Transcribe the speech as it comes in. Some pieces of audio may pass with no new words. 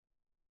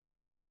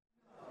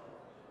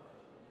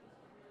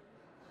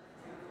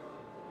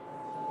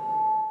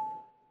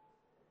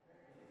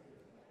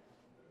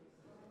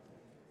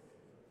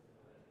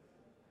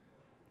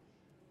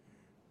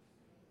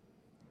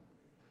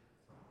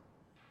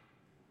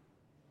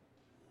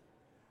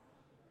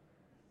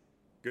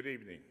Good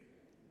evening.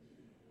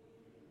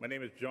 My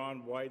name is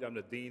John White. I'm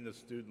the Dean of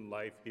Student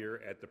Life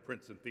here at the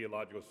Princeton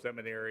Theological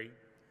Seminary.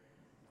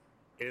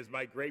 It is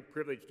my great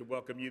privilege to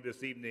welcome you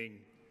this evening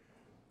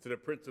to the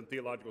Princeton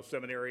Theological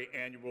Seminary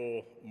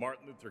annual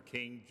Martin Luther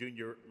King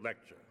Jr.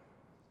 Lecture.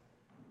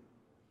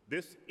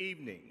 This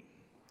evening,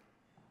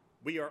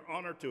 we are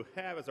honored to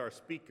have as our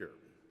speaker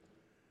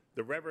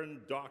the Reverend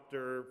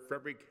Dr.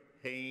 Frederick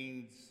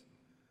Haynes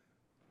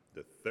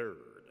III.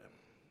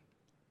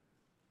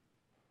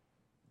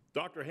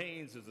 Dr.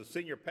 Haynes is the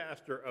senior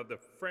pastor of the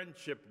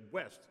Friendship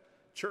West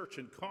Church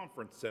and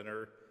Conference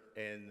Center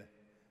in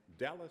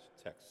Dallas,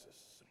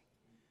 Texas.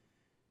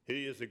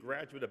 He is a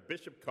graduate of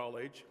Bishop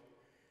College.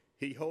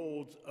 He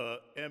holds a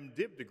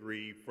MDiv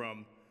degree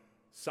from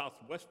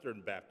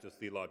Southwestern Baptist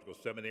Theological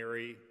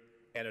Seminary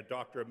and a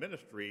Doctor of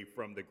Ministry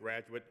from the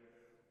Graduate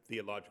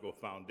Theological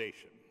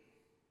Foundation.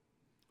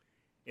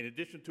 In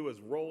addition to his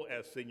role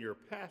as senior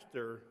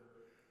pastor,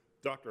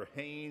 Dr.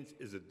 Haynes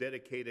is a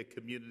dedicated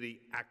community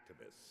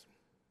activist.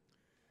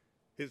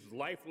 His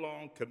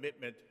lifelong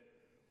commitment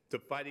to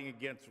fighting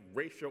against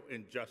racial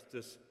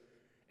injustice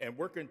and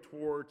working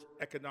towards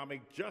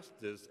economic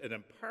justice and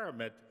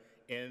empowerment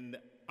in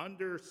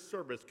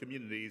underserviced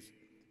communities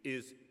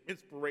is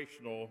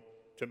inspirational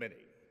to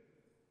many.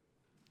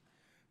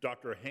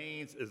 Dr.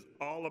 Haynes is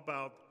all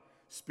about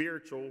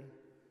spiritual,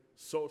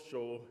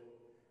 social,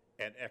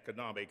 and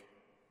economic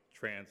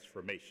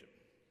transformation.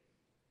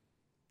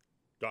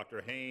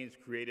 Dr. Haynes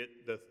created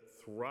the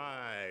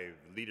Thrive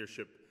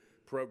Leadership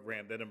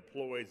Program that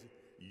employs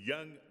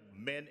young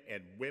men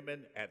and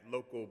women at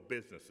local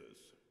businesses.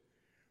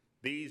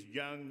 These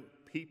young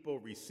people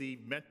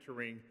receive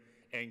mentoring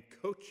and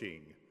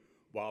coaching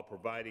while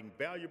providing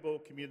valuable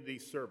community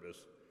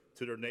service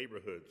to their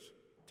neighborhoods,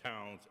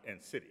 towns,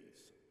 and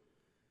cities.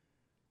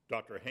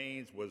 Dr.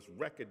 Haynes was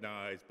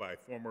recognized by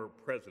former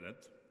President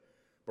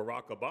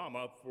Barack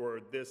Obama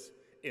for this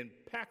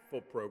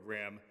impactful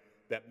program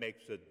that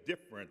makes a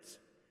difference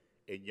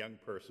in young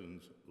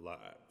persons'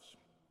 lives.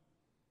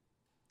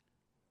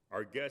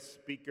 Our guest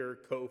speaker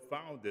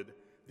co-founded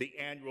the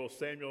annual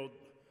Samuel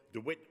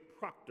DeWitt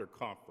Proctor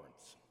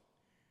Conference.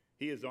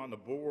 He is on the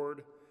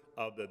board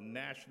of the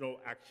National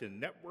Action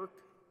Network,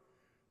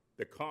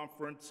 the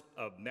Conference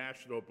of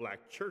National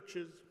Black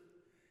Churches,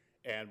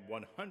 and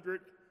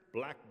 100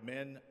 Black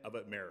Men of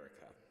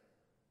America.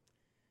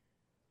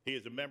 He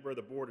is a member of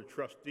the Board of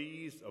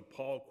Trustees of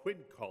Paul Quinn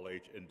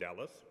College in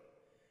Dallas.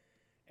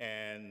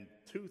 And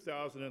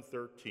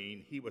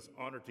 2013, he was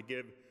honored to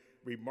give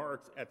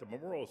remarks at the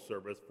memorial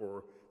service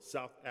for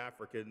South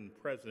African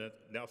President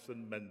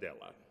Nelson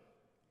Mandela.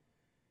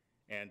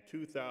 And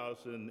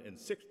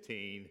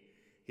 2016,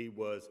 he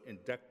was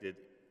inducted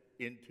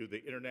into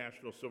the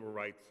International Civil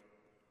Rights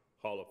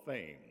Hall of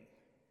Fame.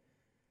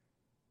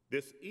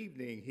 This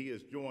evening, he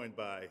is joined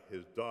by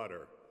his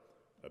daughter,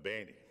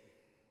 Abani.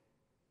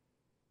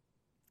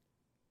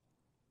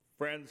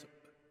 Friends,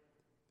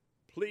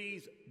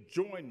 please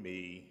join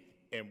me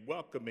in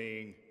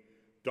welcoming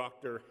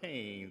Dr.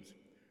 Haynes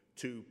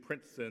to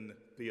Princeton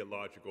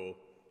Theological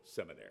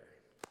Seminary.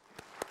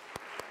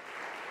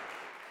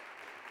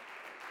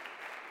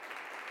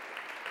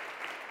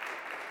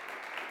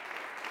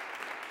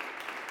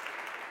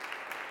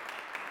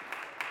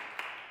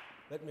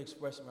 Let me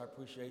express my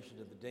appreciation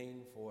to the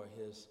Dean for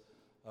his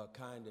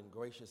kind and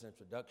gracious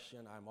introduction.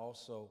 I'm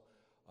also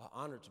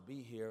honored to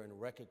be here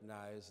and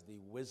recognize the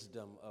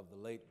wisdom of the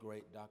late,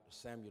 great Dr.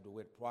 Samuel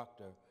DeWitt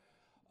Proctor.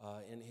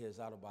 In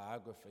his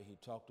autobiography, he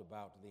talked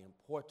about the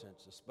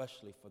importance,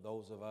 especially for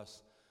those of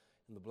us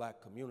in the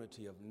Black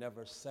community, of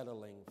never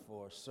settling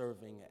for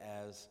serving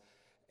as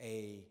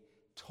a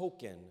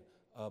token,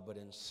 but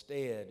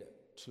instead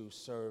to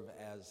serve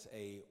as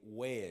a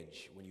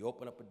wedge. When you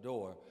open up a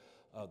door,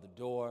 the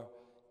door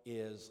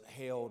is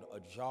held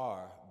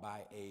ajar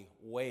by a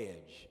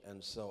wedge.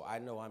 And so I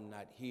know I'm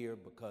not here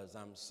because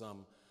I'm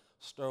some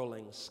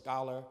sterling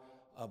scholar,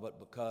 but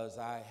because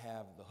I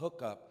have the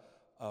hookup,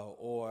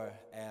 or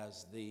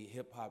as the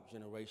hip-hop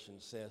generation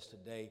says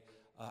today,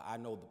 I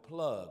know the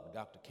plug,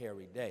 Dr.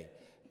 Carrie Day.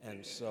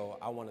 And so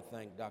I want to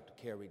thank Dr.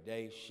 Carrie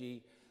Day.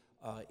 She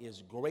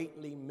is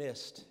greatly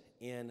missed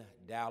in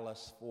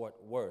Dallas-Fort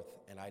Worth.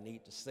 And I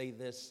need to say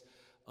this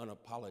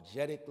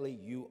unapologetically,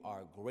 you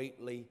are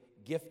greatly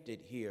gifted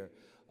here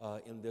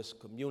in this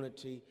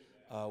community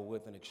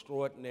with an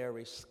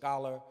extraordinary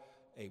scholar,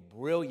 a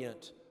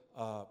brilliant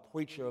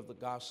preacher of the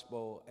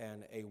gospel,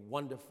 and a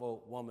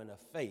wonderful woman of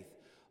faith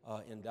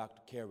in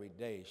Dr. Carrie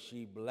Day.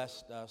 She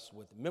blessed us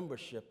with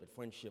membership at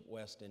Friendship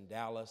West in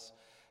Dallas,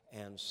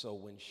 and so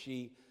when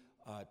she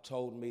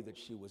told me that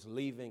she was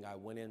leaving, I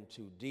went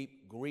into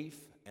deep grief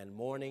and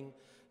mourning,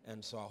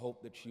 and so I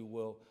hope that you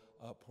will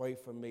pray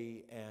for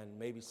me, and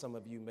maybe some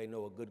of you may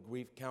know a good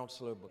grief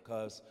counselor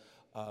because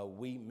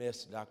we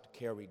miss Dr.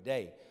 Carrie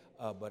Day,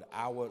 but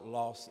our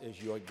loss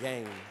is your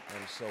gain,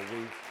 and so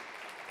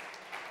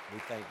we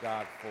thank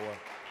God for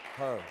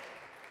her.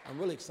 I'm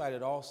really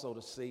excited also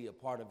to see a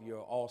part of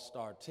your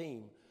all-star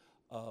team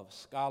of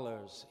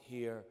scholars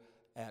here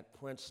at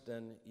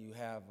Princeton, you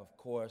have, of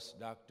course,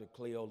 Dr.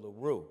 Cleo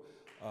LaRue,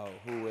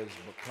 who has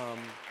become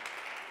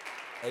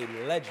a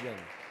legend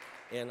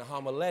in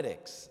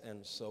homiletics.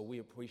 And so we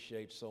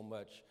appreciate so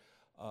much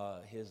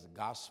his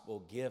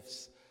gospel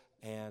gifts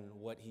and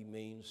what he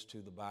means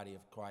to the body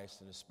of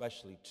Christ, and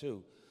especially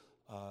to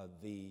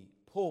the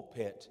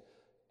pulpit,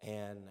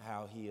 and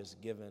how he has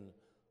given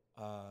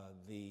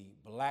the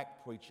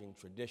black preaching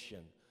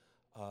tradition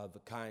the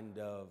kind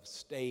of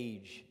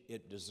stage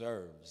it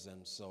deserves.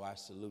 And so I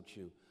salute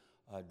you,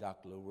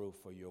 Dr. LaRue,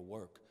 for your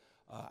work.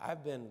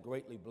 I've been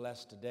greatly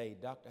blessed today.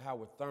 Dr.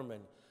 Howard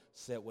Thurman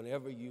said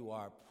whenever you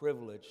are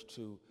privileged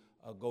to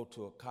go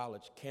to a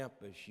college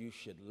campus, you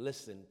should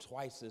listen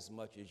twice as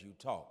much as you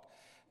talk.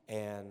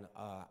 And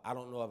I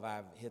don't know if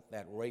I've hit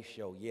that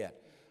ratio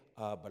yet,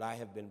 but I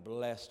have been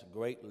blessed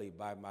greatly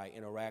by my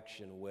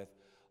interaction with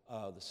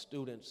the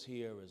students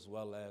here, as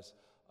well as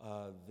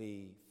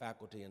the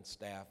faculty and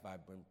staff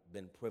I've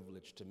been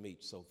privileged to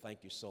meet. So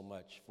thank you so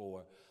much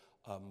for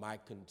my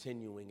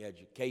continuing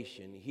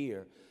education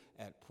here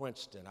at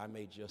Princeton. I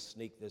may just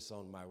sneak this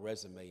on my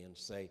resume and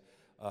say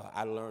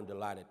I learned a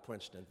lot at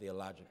Princeton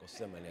Theological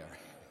Seminary.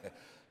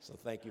 So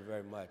thank you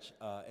very much.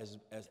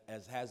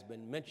 As has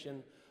been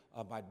mentioned,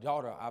 my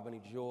daughter,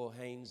 Albany Jewel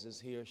Haynes, is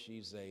here.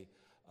 She's a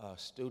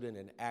student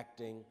in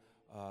acting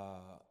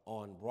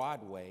on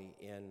Broadway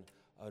in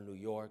New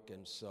York,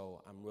 and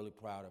so I'm really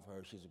proud of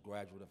her. She's a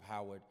graduate of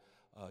Howard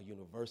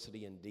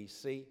University in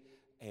D.C.,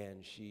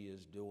 and she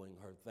is doing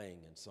her thing,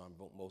 and so I'm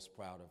most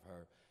proud of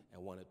her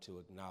and wanted to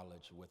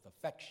acknowledge with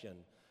affection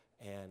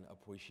and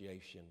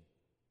appreciation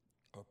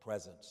her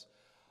presence.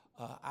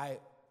 I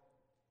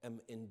am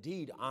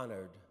indeed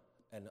honored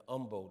and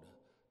humbled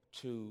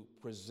to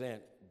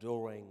present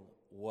during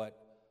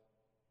what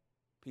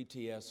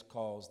PTS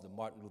calls the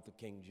Martin Luther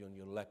King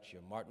Jr. Lecture.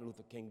 Martin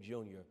Luther King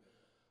Jr.,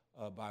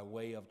 by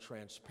way of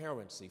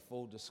transparency,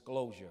 full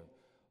disclosure,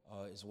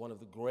 is one of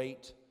the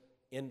great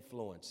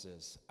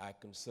influences. I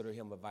consider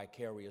him a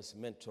vicarious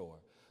mentor.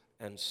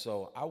 And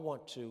so I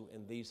want to,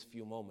 in these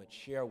few moments,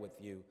 share with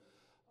you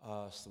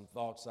some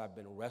thoughts I've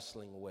been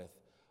wrestling with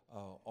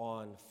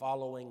on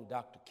following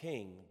Dr.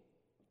 King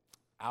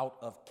out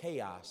of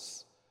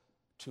chaos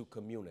to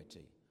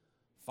community.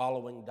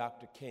 Following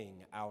Dr.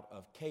 King out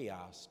of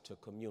chaos to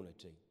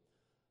community.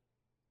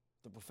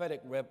 The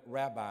prophetic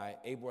rabbi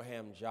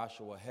Abraham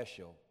Joshua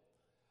Heschel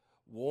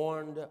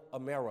warned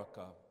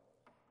America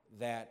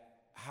that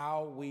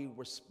how we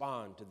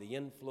respond to the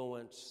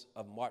influence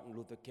of Martin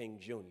Luther King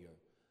Jr.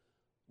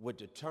 would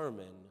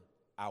determine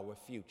our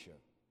future.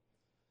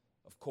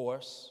 Of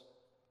course,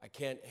 I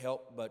can't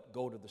help but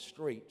go to the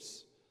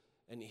streets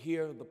and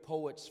hear the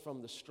poets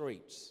from the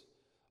streets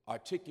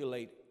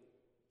articulate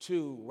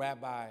to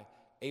Rabbi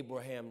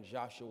Abraham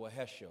Joshua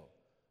Heschel,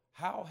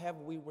 how have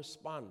we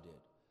responded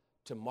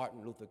to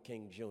Martin Luther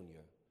King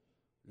Jr.?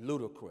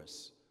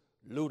 Ludicrous.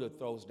 Luda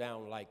throws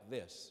down like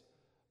this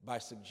by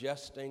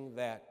suggesting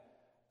that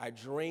I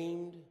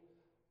dreamed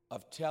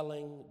of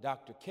telling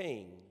Dr.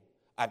 King,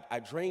 I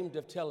dreamed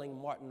of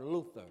telling Martin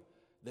Luther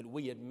that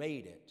we had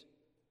made it,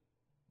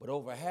 but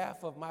over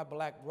half of my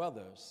black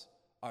brothers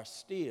are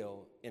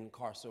still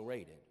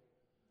incarcerated.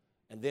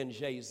 And then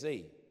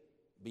Jay-Z,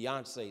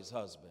 Beyonce's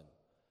husband,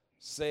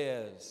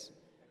 says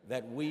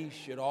that we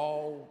should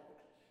all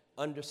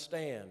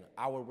understand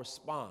our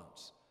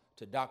response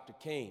to Dr.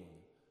 King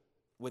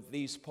with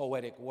these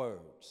poetic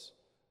words.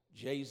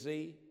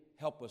 Jay-Z,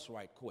 help us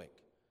right quick.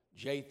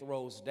 Jay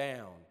throws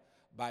down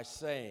by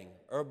saying,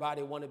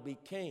 everybody want to be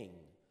king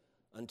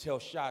until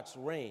shots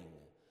ring.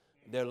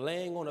 They're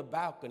laying on a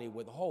balcony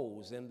with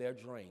holes in their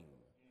dream.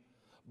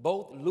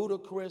 Both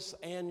Ludacris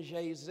and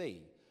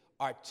Jay-Z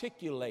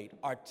articulate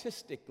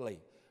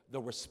artistically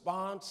the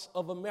response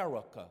of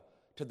America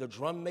to the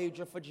drum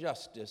major for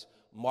justice,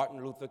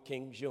 Martin Luther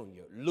King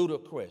Jr.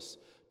 Ludacris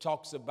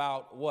talks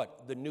about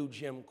what? The new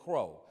Jim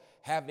Crow,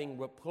 having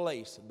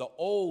replaced the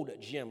old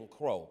Jim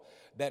Crow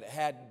that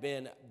had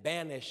been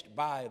banished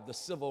by the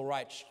civil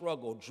rights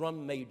struggle,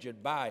 drum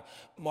majored by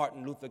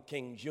Martin Luther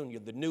King Jr.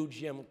 The new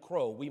Jim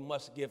Crow, we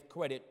must give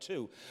credit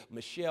to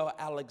Michelle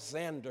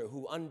Alexander,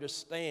 who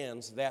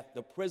understands that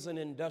the prison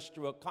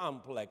industrial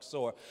complex,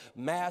 or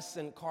mass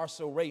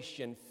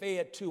incarceration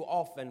fed too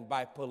often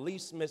by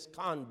police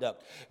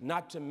misconduct,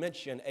 not to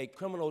mention a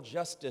criminal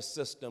justice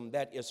system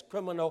that is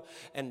criminal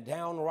and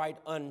downright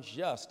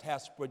unjust,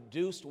 has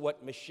produced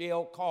what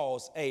Michelle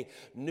calls a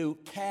new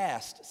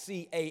caste,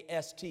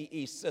 C-A-S-T-E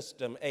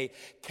system, a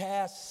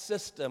caste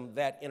system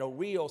that in a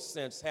real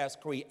sense has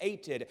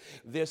created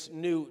this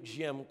new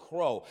Jim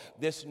Crow,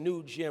 this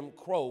new Jim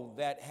Crow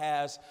that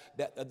has,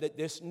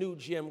 this new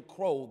Jim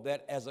Crow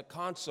that as a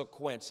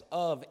consequence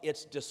of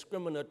its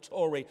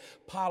discriminatory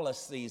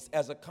policies,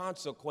 as a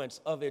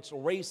consequence of its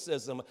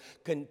racism,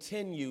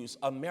 continues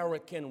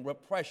American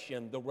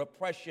repression, the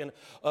repression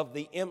of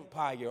the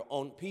empire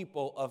on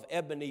people of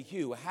ebony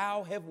hue.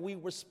 How have we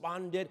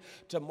responded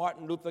to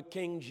Martin Luther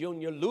King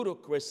Jr.?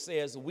 Ludacris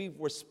says we've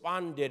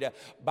responded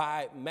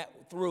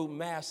through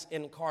mass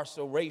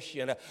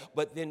incarceration.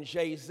 But then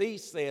Jay-Z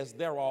says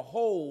there are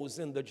holes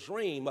in the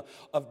dream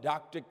of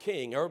Dr.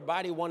 King.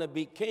 Everybody want to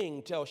be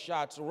king till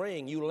shots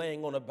ring. You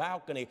laying on a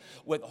balcony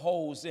with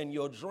holes in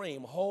your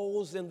dream.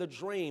 Holes in the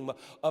dream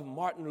of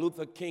Martin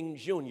Luther King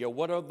Jr.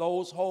 What are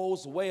those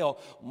holes? Well,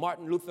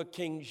 Martin Luther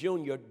King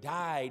Jr.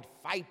 died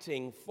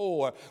fighting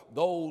for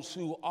those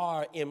who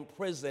are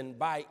imprisoned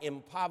by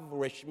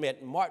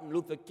impoverishment. Martin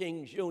Luther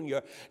King Jr.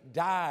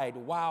 died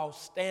while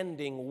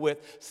standing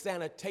with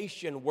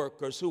sanitation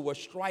workers who were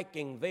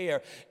striking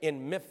there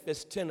in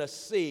Memphis,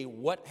 Tennessee.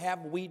 What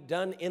have we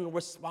done in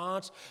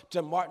response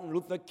to Martin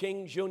Luther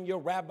King Jr.,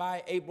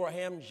 Rabbi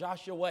Abraham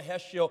Joshua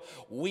Heschel?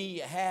 We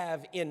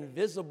have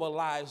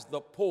invisibilized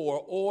the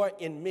poor, or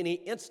in many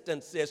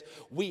instances,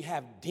 we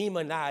have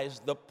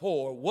demonized the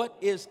poor. What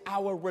is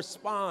our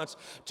response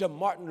to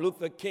Martin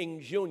Luther King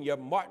Jr.?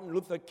 Martin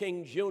Luther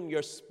King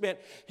Jr. spent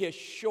his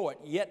short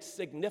yet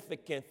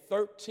significant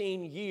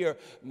 13-year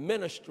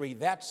ministry.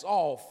 That's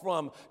all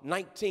from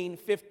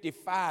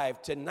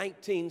 1955 to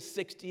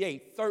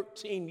 1968,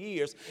 13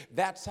 years.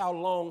 That's how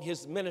long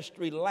his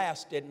ministry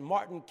lasted.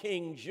 Martin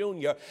King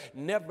Jr.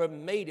 never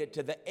made it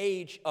to the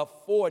age of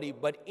 40,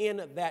 but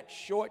in that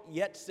short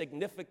yet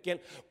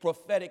significant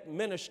prophetic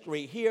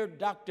ministry, here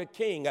Dr.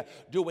 King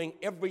doing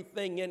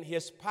everything in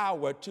his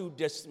power to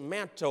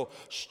dismantle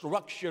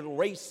structured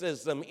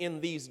racism in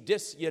these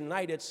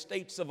disunited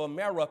states of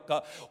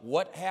America.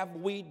 What have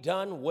we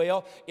done?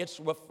 Well, it's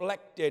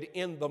reflected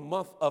in the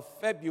month of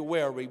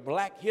February,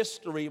 Black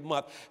History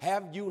Month.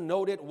 Have you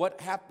noted what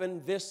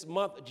happened this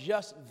month?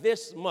 Just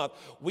this month,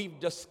 we've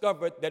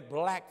discovered that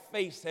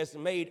blackface has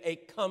made a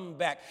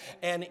comeback,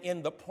 and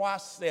in the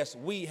process,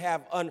 we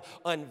have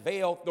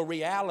unveiled the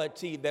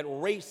reality that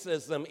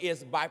racism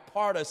is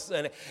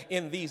bipartisan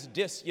in these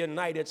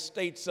disunited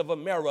states of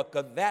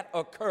America. That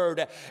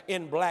occurred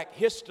in Black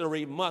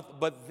History Month,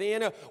 but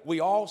then we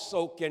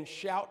also can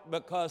shout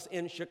because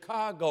in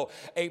Chicago,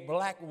 a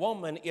black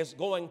woman is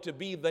going to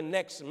be the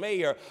next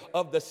mayor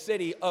of the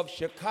city of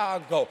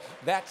Chicago.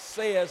 That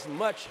says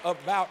much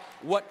about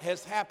what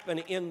has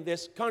happened in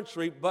this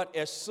country, but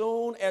as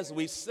soon as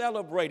we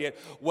celebrated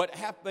what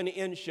happened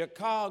in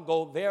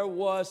Chicago, there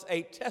was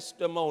a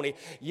testimony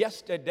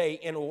yesterday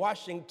in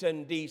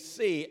Washington,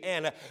 D.C.,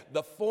 and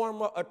the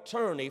former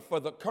attorney for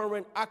the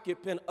current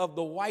occupant of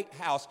the White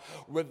House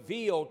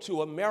revealed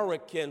to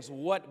Americans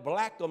what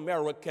black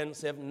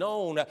Americans have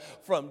known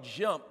from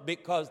jump,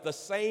 because the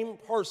same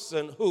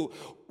person who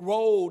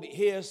rode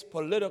his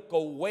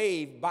political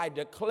wave by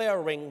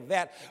declaring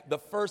that the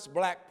first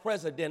black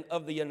president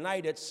of the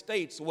United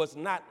States was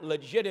not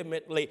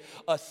legitimately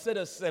a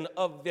citizen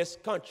of this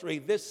country,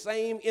 this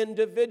same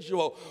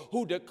individual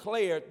who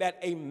declared that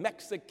a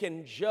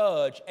Mexican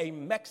judge,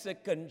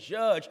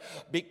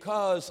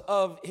 because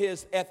of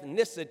his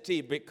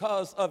ethnicity,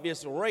 because of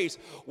his race,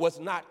 was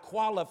not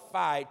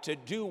qualified to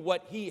do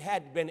what he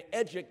had been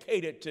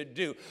educated to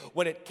do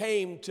when it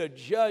came to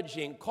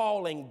judging,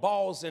 calling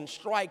balls and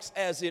strikes,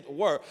 as it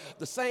were.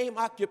 The same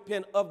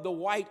occupant of the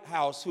White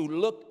House who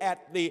looked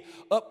at the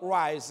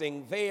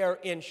uprising there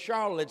in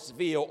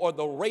Charlottesville, or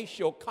the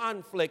racial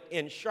conflict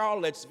in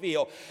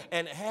Charlottesville,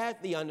 and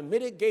had the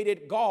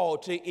unmitigated gall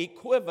to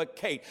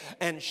equivocate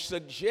and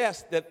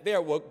suggest that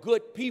there were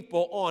good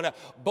people on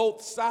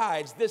both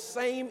sides. This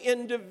same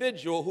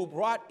individual who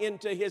brought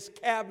into his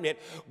cabinet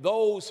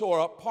those who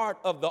are a part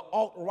of the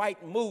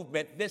alt-right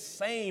movement, this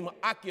same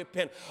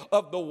occupant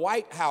of the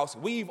White House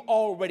we've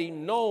already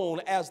known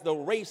as the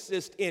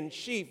racist in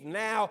chief,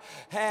 now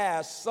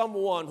has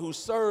someone who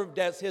served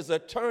as his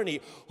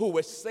attorney who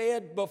has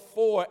said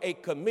before a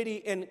committee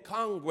in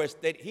Congress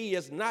that he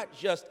is not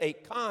just a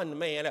con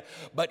man,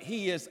 but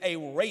he is a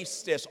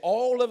racist.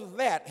 All of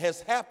that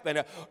has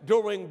happened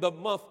during the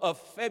month of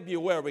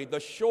February, the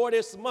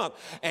shortest month,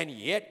 and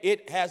yet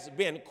it has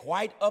been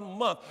quite a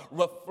month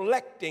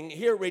reflecting,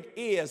 here it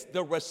is,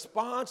 the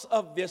response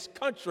of this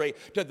country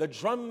to the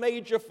drum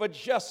major for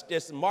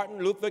justice, Martin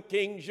Luther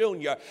King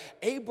Jr.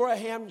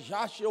 Abraham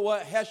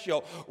Joshua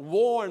Heschel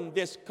warned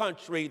this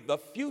country, the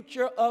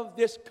future of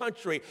this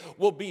country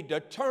will be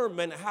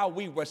determined how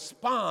we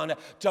respond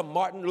to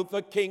Martin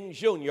Luther King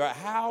Jr.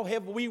 How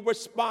have we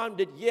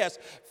responded? Yes,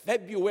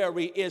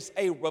 February is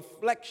a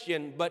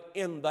reflection, but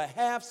in the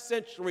half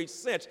century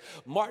since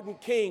Martin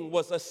King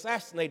was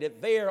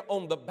assassinated there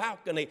on the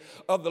balcony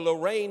of the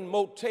Lorraine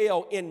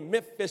Motel in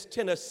Memphis,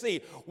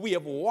 Tennessee, we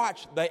have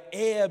watched the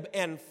ebb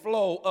and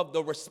flow of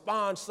the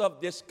response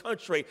of this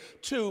country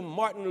to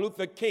Martin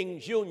Luther King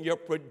Jr.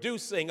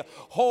 producing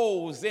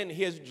holes in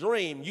his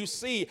dream. You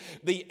see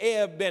the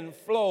ebb and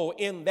flow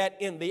in that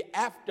in the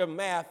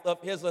aftermath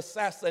of his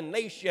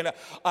assassination,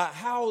 a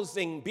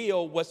housing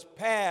bill was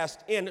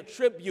passed in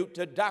tribute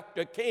to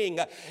Dr. King,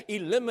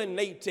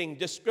 eliminating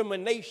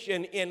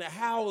discrimination in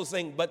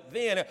housing. But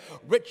then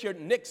Richard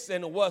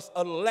Nixon was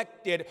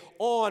elected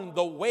on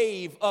the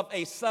wave of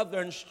a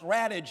Southern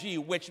strategy,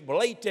 which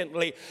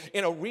blatantly,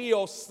 in a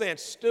real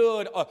sense,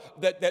 stood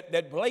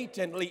that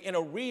blatantly, in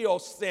a real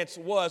sense,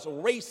 was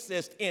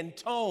racist in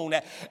tone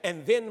own.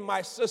 And then,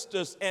 my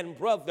sisters and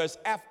brothers,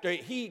 after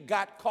he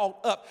got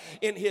caught up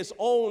in his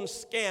own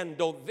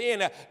scandal,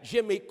 then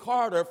Jimmy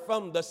Carter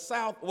from the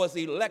South was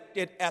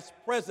elected as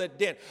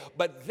president.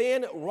 But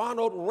then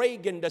Ronald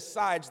Reagan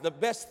decides the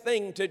best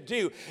thing to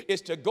do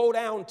is to go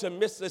down to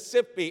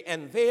Mississippi,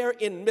 and there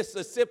in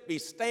Mississippi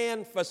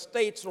stand for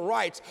states'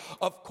 rights.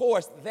 Of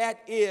course, that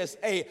is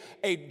a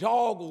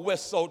dog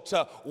whistle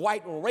to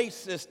white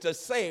racists to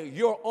say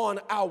you're on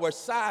our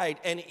side.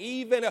 And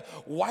even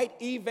white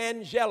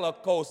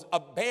evangelicals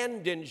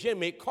abandoned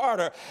Jimmy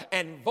Carter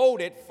and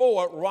voted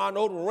for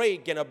Ronald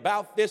Reagan.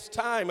 About this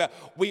time,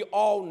 we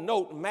all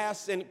note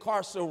mass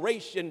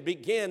incarceration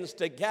begins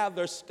to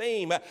gather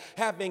steam,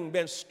 having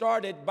been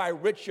started by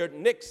Richard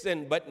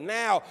Nixon. But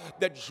now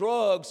the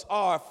drugs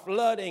are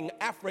flooding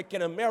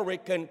African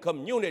American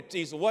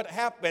communities. What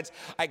happens?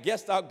 I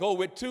guess I'll go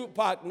with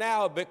Tupac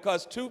now,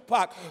 because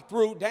Tupac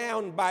threw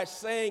down by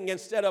saying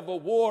instead of a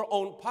war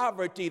on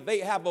poverty, they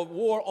have a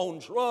war on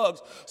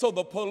drugs so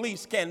the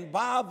police can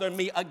bother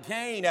me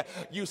again.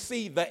 You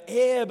see the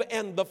ebb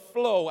and the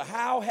flow.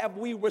 How have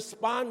we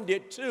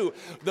responded to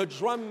the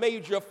drum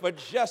major for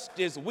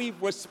justice?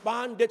 We've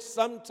responded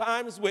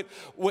sometimes with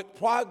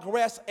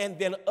progress, and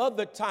then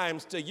other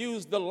times, to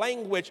use the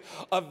language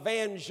of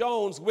Van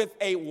Jones, with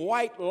a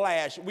white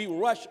lash. We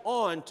rush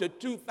on to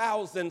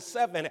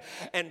 2007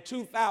 and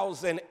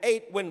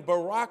 2008 when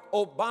Barack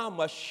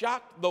Obama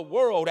shocked the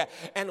world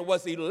and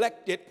was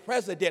elected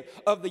president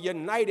of the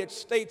United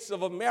States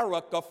of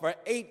America. For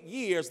 8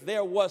 years,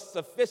 there was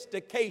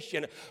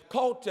sophistication,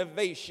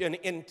 cultivation,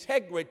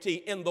 integrity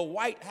in the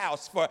White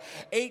House. For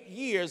 8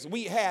 years,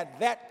 we had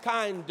that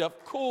kind of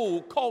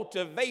cool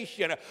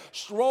cultivation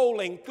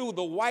strolling through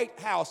the White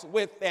House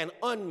with an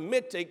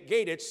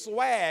unmitigated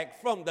swag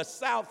from the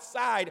south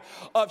side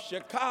of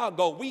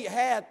Chicago. We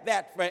had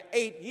that for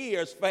 8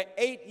 years. For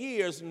 8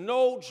 years,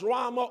 no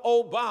drama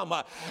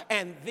Obama.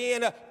 And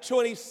then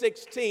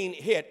 2016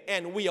 hit,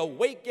 and we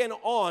awaken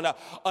on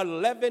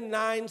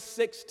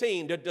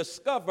 11/9/16 to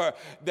discover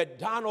that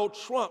Donald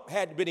Trump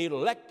had been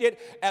elected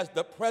as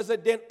the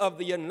president of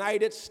the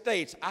United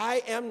States.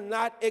 I am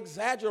not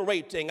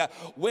exaggerating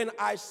when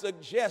I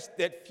suggest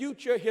that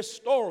future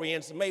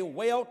historians may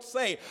well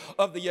say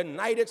of the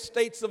United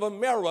States of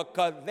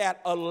America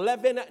that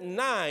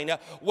 11/9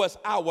 was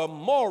our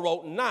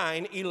moral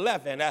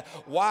 9/11.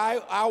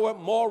 Why our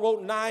moral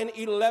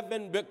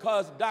 9/11?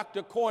 Because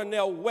Dr.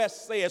 Cornel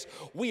West says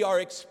we are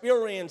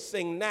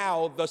experiencing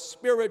now the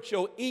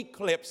spiritual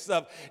eclipse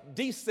of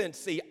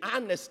decency,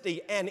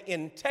 honesty, and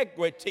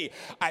integrity.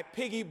 I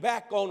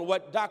piggyback on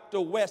what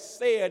Dr. West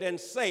said and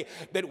say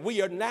that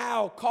we are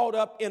now caught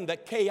up in the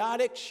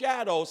chaotic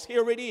shadows,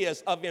 here it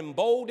is, of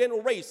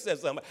emboldened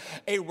racism,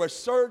 a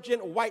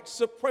resurgent white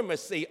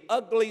supremacy,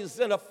 ugly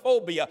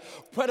xenophobia,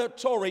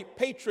 predatory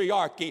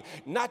patriarchy,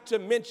 not to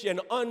mention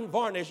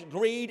unvarnished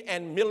greed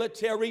and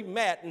military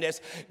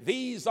madness.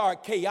 These are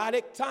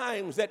chaotic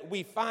times that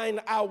we find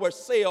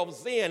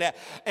ourselves in.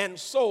 And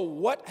so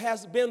what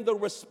has been the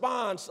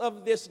response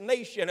of this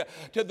nation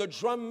to the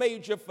drum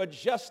major for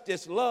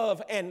justice,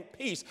 love, and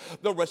peace?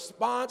 The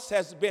response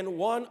has been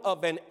one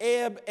of an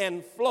ebb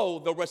and flow.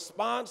 The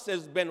response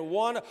has been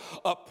one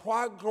of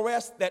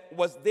progress that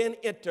was then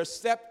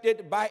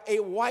intercepted by a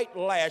white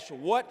lash.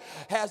 What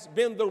has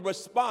been the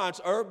response?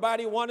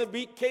 Everybody want to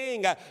be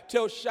king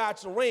till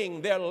shots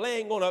ring. They're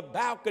laying on a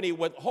balcony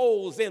with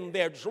holes in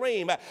their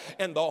dream,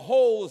 and the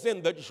holes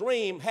in the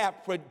dream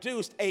have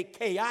produced a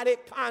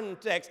chaotic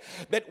context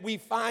that we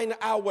find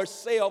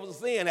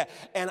ourselves in.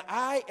 And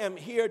I am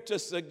here to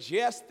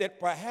suggest that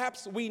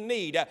perhaps we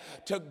need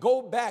to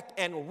go back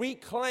and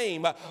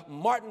reclaim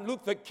Martin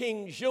Luther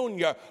King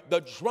Jr.,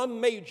 the drum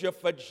major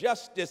for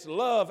justice,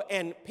 love,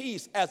 and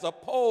peace, as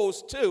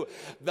opposed to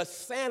the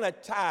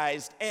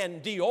sanitized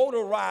and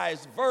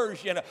deodorized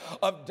version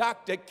of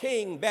Dr.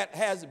 King that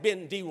has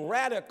been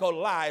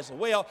de-radicalized.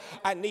 Well,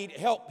 I need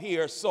help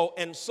here, so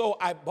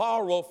I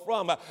borrow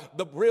from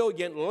the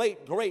brilliant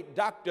late great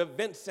Dr.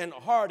 Vincent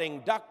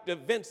Harding. Dr.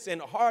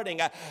 Vincent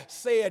Harding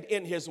said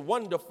in his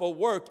wonderful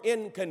work,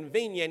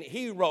 Inconvenient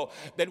Hero,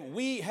 that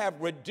we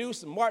have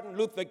reduced Martin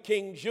Luther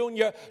King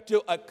Jr.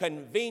 to a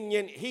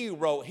convenient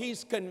hero.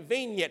 He's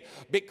convenient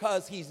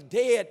because he's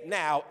dead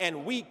now,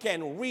 and we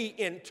can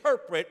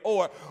reinterpret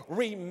or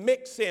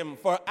remix him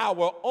for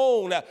our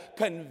own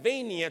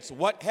convenience.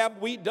 What have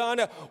we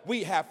done?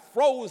 We have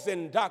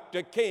frozen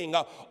Dr. King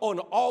on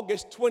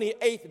August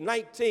 28th,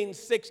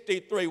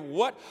 1963.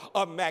 What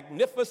a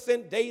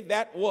magnificent day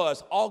that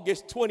was.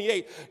 August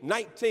 28th,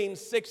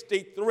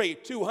 1963,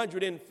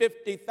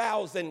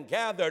 250,000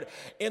 gathered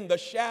in the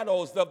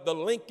shadows of the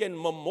Lincoln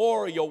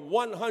Memorial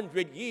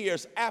 100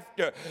 years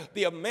after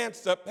the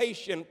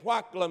Emancipation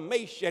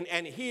Proclamation,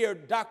 and hear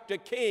Dr.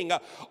 King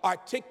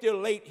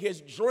articulate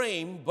his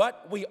dream.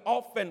 But we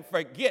often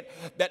forget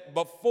that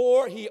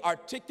before he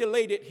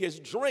articulated his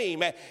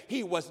dream,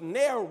 he was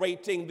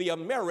narrating the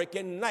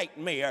American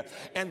nightmare.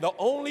 And the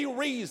only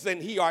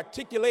reason he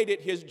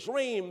articulated his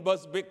dream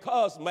was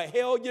because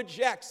Mahalia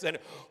Jackson,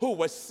 who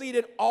was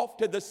seated off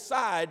to the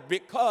side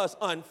because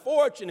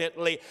unfortunately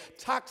unfortunately,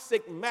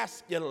 toxic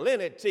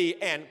masculinity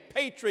and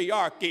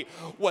patriarchy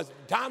was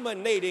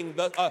dominating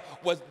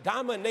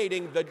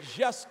the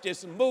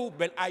justice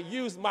movement. I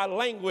use my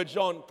language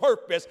on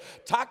purpose.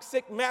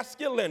 Toxic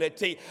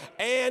masculinity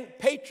and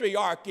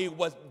patriarchy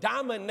was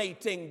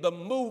dominating the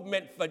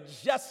movement for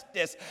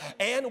justice.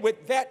 And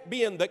with that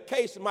being the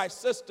case, my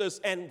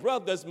sisters and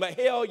brothers,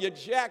 Mahalia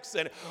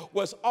Jackson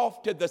was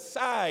off to the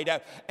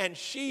side, and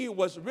she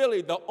was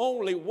really the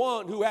only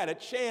one who had a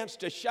chance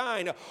to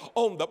shine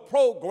on the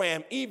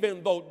program,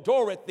 even though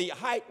Dorothy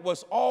Height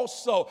was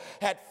also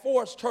had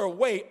forced her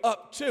way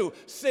up to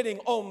sitting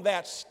on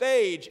that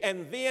stage.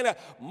 And then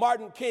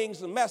Martin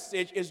King's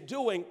message is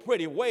doing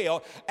pretty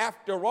well.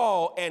 After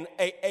all, and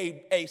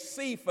a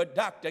C for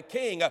Dr.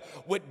 King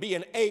would be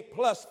an A+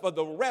 for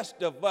the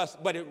rest of us,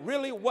 but it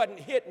really wasn't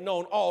hitting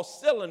on all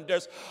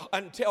cylinders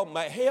until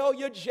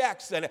Mahalia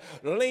Jackson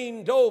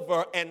leaned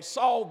over and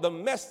saw the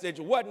message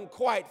wasn't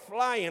quite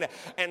flying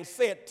and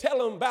said,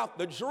 "Tell him about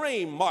the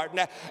dream,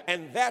 Martin."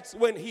 And that's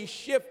when he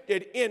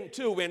shifted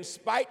into, "In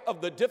spite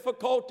of the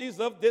difficulties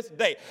of this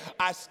day,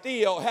 I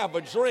still have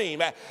a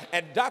dream."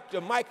 And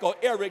Dr. Michael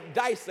Eric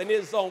Dyson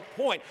is on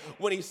point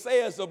when he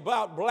says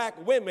about black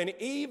women,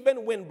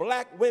 even when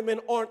black women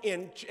aren't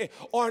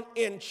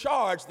in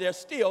charge, they're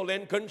still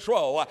in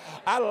control.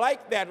 I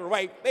like that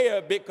right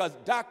there, because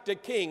Dr.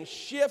 King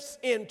shifts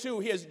into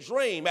his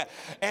dream,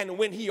 and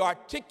when he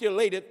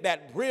articulated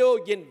that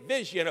brilliant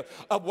vision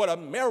of what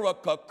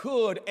America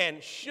could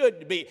and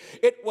should be,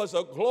 it was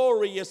a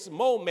glorious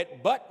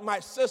moment. But my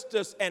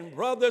sisters and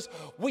brothers,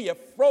 we have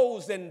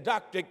frozen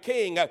Dr.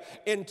 King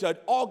into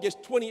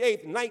August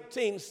 28th,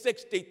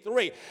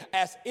 1963,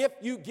 as if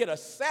you get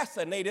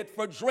assassinated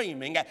for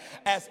dreaming,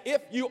 as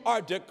if you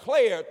are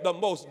declared the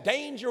most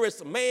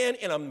dangerous man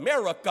in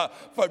America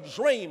for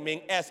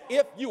dreaming, as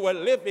if you were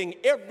living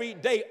every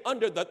day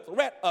under the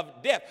threat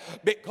of death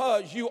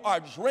because you are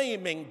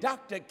dreaming.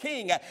 Dr.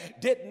 King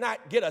did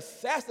not get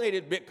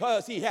assassinated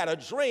because he had a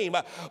dream,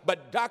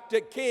 but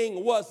Dr.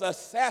 King was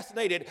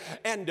assassinated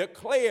and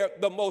declared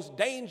the most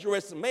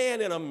dangerous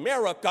man in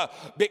America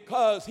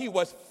because he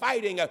was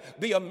fighting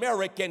the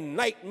American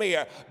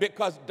nightmare.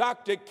 Because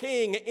Dr.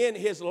 King, in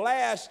his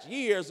last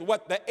years,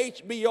 what the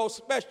HBO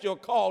special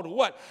called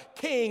what?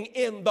 King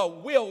in the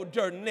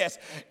Wilderness.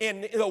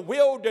 In the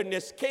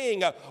wilderness,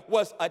 King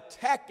was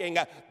attacking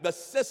the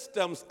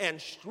systems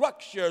and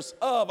structures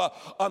of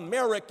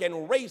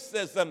American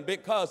racism,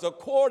 because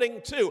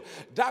according to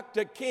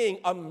Dr. King,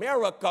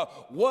 America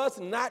was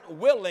not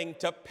willing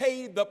to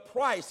pay the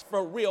price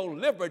for real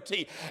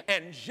liberty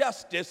and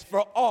justice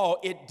for all.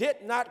 It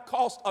did not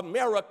cost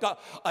America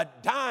a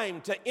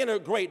dime to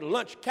integrate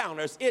lunch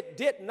counters. It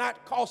did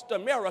not cost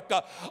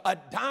America a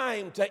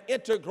dime to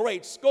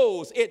integrate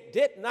schools. It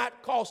did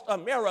not cost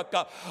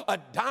America a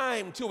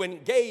dime to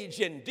engage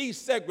in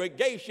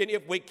desegregation.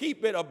 If we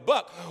keep it a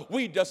buck,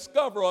 we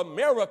discover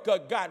America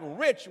got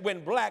rich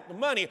when black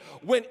money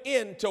went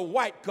into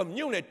white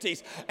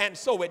communities. And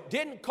so it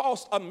didn't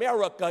cost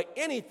America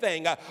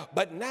anything.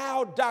 But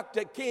now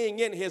Dr. King,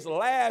 in his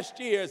last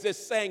years, is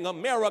saying,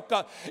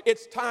 America,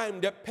 it's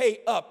time to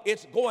pay up.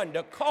 It's going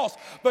to cost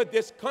for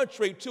this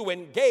country to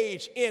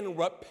engage in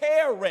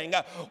repairing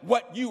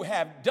what you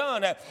have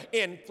done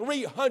in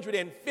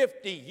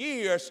 350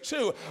 years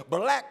to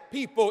black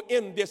people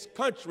in this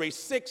country.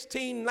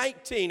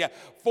 1619,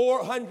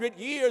 400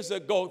 years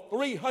ago,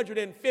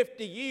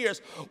 350 years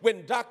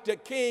when Dr.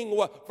 King,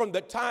 from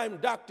the time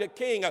Dr.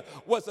 King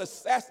was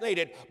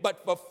assassinated.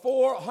 But for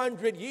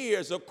 400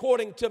 years,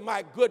 according to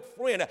my good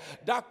friend,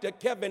 Dr.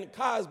 Kevin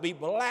Cosby,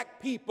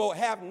 black people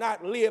have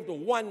not lived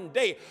one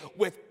day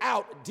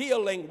without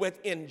dealing with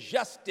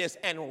injustice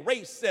and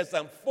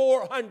racism.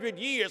 400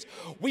 years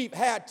we've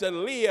had to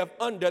live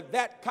under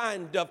that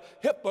kind of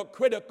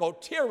hypocritical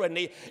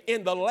tyranny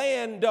in the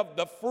land of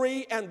the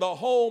free and the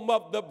home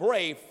of the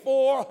brave.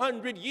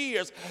 400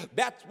 years,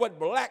 that's what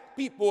black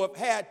people have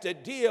had to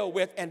deal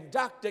with. And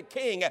Dr.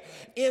 King,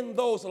 in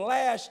those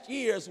last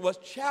years, was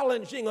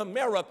challenging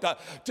America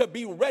to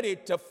be ready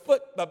to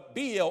foot the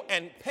bill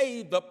and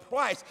pay the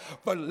price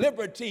for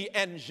liberty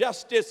and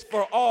justice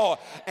for all.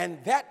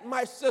 And that,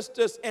 my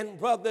sisters and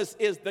brothers,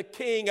 is the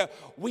King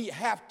we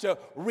have to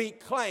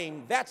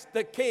reclaim. That's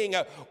the King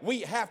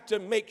we have to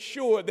make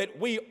sure that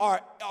we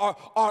are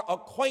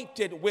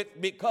acquainted with,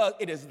 because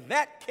it is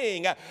that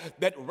King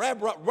that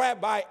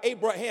Rabbi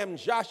Abraham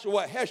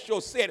Joshua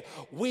Heschel said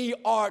we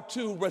are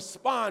to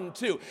respond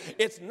to.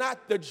 It's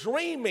not the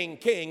dreaming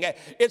King,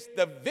 it's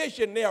the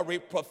visionary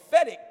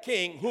prophetic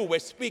King who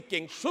is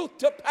speaking truth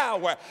to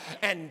power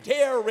and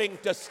daring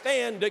to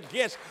stand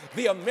against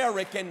the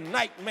American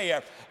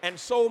nightmare. And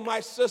so, my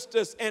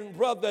sisters and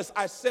brothers,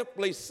 I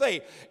simply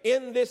say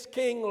in this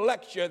King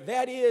lecture,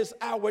 that is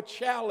our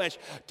challenge,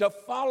 to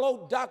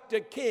follow Dr.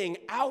 King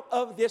out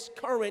of this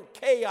current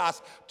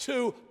chaos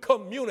to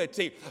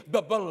community,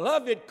 the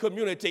beloved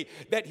community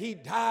that he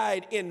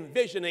died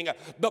envisioning,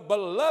 the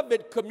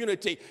beloved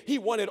community he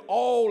wanted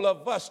all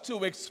of us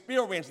to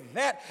experience.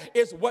 That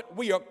is what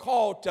we are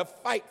called to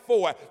fight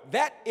for.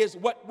 That is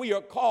what we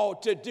are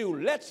called to do.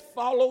 Let's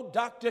follow follow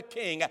Dr.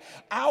 King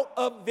out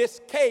of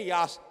this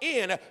chaos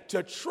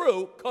into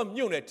true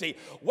community.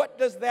 What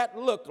does that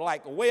look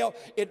like? Well,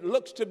 it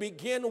looks to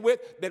begin with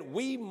that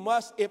we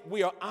must, if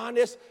we are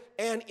honest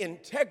and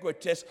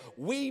integritous,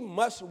 we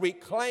must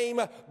reclaim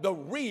the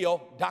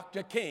real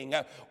Dr. King.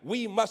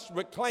 We must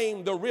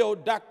reclaim the real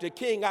Dr.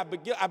 King.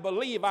 I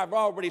believe I've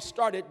already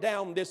started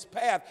down this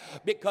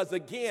path because,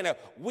 again,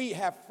 we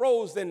have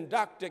frozen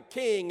Dr.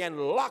 King and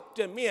locked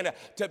him in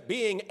to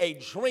being a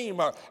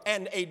dreamer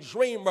and a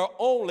dreamer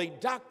only.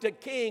 Dr.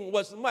 King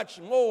was much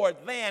more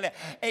than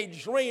a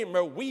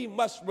dreamer. We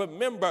must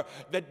remember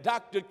that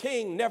Dr.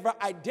 King never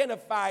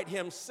identified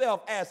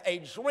himself as a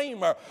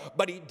dreamer,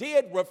 but he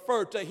did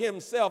refer to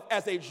himself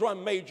as a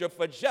drum major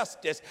for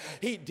justice.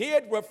 He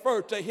did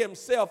refer to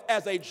himself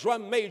as a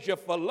drum major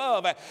for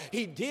love.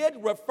 He did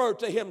refer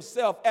to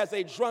himself as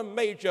a drum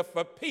major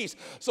for peace.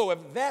 So if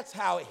that's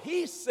how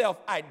he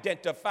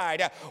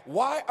self-identified,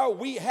 why are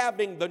we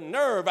having the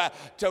nerve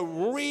to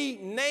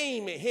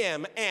rename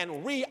him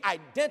and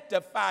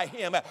re-identify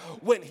him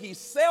when he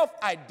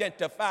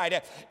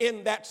self-identified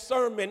in that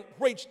sermon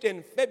preached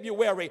in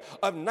February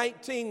of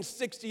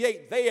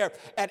 1968 there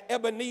at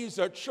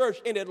Ebenezer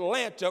Church in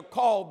Atlanta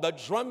called the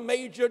drum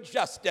major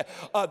justice,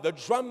 the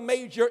drum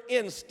major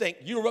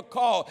instinct. You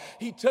recall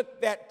he took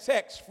that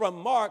text from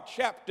Mark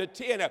chapter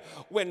 10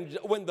 when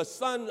the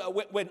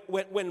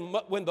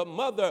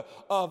mother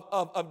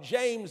of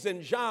James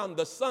and John,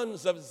 the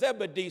sons of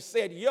Zebedee,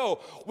 said, yo,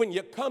 when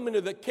you come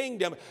into the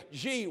kingdom,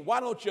 gee, why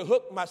don't you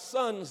hook my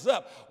sons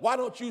up? Why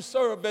don't you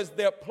serve as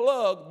their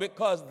plug?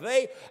 Because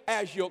they,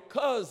 as your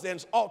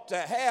cousins, ought to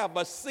have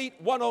a seat,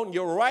 one on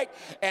your right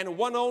and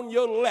one on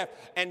your left.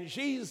 And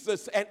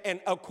Jesus, and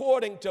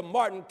according to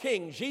Martin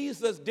King,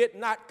 Jesus did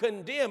not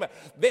condemn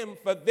them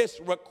for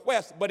this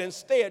request, but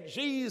instead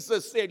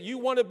Jesus said, you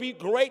want to be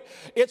great?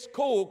 It's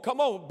cool.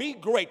 Come on, be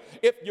great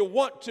if you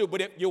want to,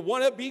 but if you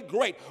want to be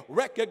great,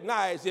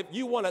 recognize if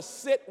you want to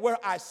sit where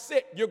I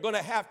sit, you're going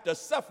to have to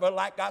suffer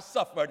like I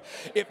suffered.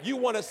 If you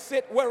want to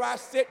sit where I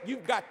sit,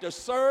 you've got to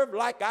serve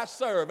like I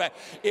serve.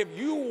 If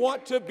you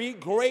want to be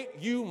great,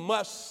 you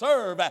must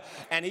serve.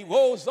 And he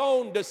goes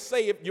on to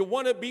say, if you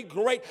want to be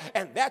great,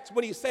 and that's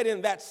what he said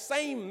in that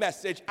same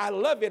message. I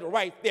love it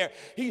right there.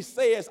 He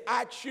says,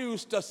 I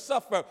choose to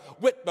suffer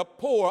with the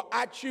poor.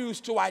 I choose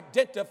to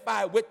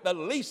identify with the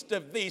least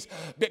of these,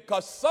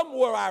 because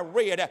somewhere I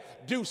read,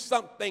 do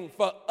something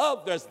for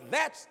others.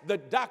 That's the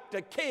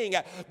Dr. King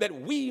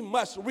that we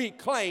must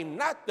reclaim,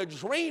 not the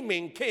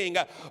dreaming king,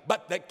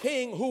 but the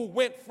king who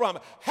went from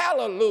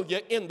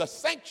hallelujah in the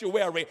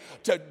sanctuary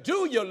to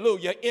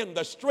do-hallelujah in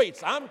the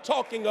streets. I'm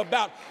talking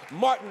about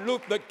Martin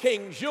Luther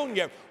King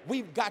Jr.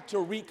 We've got to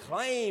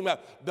reclaim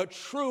the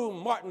true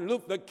Martin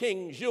Luther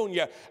King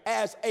Jr.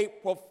 as a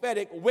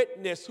prophetic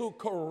witness who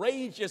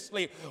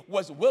courageously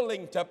was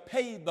willing to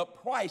pay the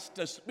price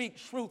to speak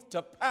truth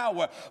to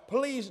power.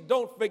 Please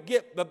don't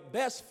forget the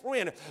best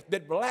friend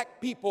that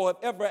black people have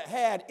ever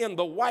had in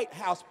the White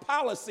House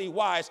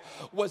policy-wise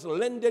was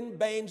Lyndon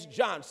Baines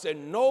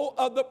Johnson. No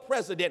other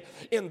president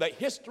in the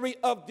history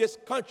of this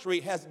country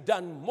has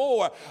done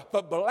more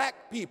for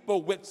black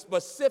people with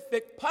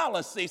specific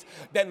policies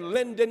than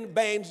Lyndon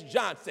Baines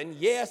Johnson.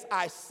 Yes,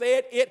 I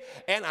said it,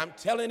 and I'm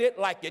telling it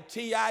like it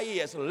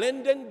is.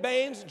 Lyndon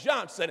Baines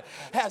Johnson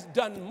has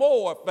done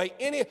more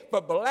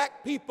for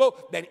black people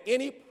than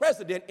any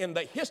president in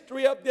the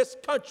history of this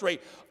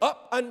country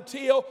up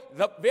until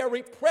the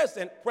very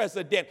present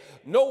president.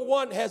 No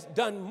one has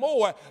done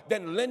more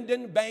than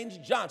Lyndon Baines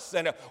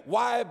Johnson.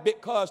 Why?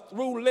 Because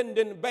through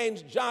Lyndon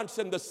Baines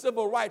Johnson, the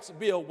Civil Rights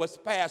Bill was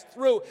passed.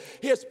 Through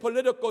his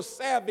political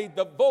savvy,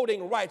 the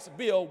Voting Rights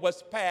Bill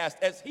was passed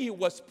as he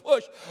was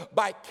pushed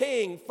by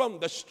King from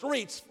the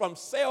streets, from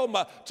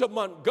Selma to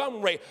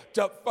Montgomery,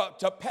 to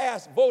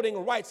pass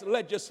voting rights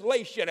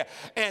legislation.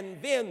 And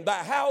then the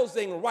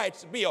Housing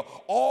Rights Bill.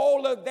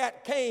 All of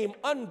that came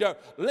under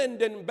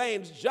Lyndon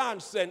Baines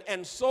Johnson.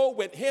 And so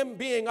with him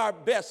being our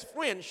best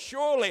friend,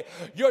 surely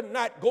you're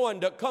not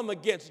going to come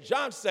against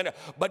Johnson.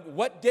 But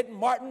what did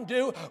Martin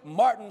do?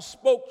 Martin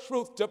spoke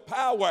truth to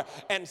power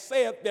and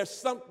said there's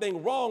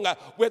something wrong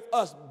with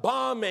us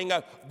bombing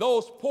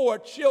those poor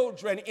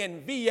children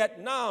in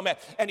Vietnam.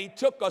 And he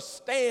took a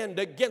stand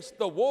against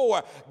the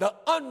war, the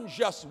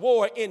unjust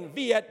war in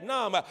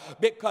Vietnam,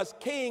 because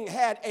King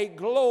had a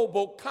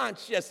global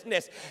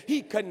consciousness.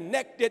 He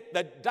connected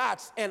the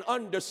dots and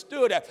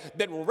understood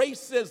that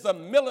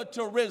racism,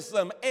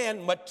 militarism,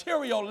 and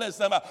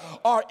materialism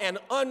are an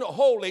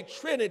unholy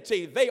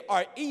trinity. They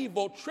are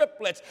evil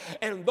triplets,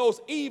 and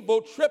those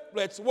evil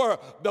triplets were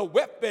the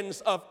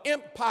weapons of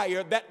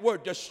empire that were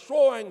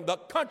destroying the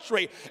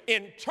country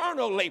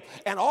internally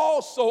and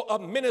also a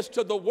menace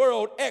to the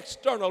world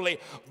externally.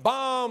 literally,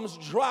 bombs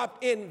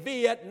dropped in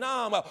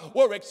Vietnam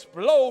were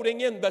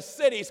exploding in the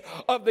cities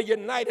of the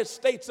United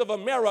States of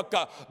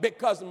America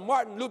because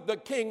Martin Luther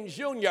King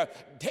Jr.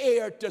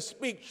 dared to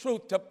speak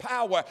truth to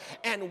power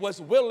and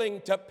was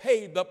willing to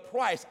pay the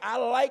price. I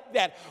like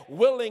that,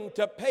 willing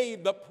to pay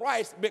the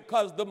price,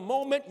 because the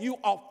moment you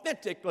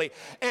authentically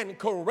and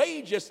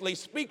courageously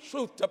speak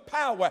truth to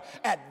power,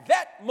 at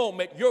that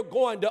moment you're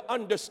going to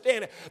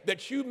understand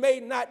that you may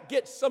not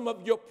get some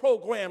of your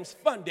programs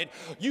funded.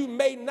 You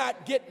may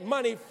not get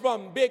money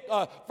from big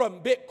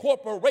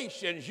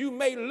corporations. You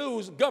may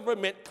lose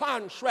government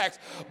contracts.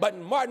 But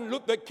Martin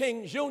Luther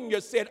King Jr.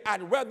 said,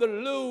 I'd rather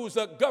lose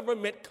a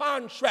government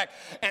contract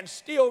and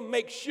still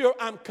make sure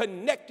I'm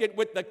connected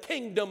with the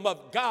kingdom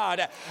of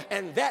God.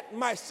 And that,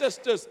 my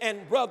sisters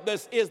and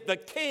brothers, is the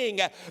king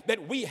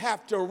that we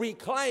have to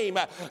reclaim,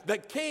 the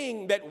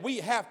king that we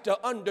have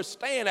to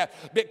understand,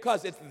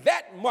 because it's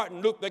that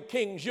Martin Luther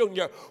King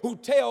Jr. who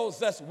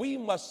tells us we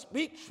must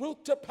speak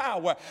truth to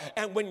power.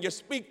 And when you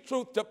speak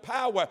truth to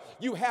power,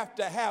 you have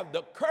to have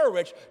the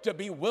courage to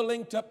be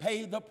willing to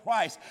pay the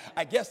price.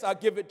 I guess I'll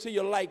give it to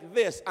you like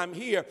this. I'm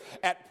here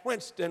at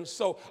Princeton,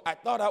 so I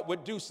thought I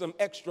would do some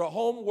extra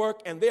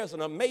homework, and there's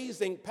an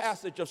amazing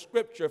passage of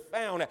scripture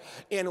found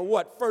in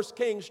 1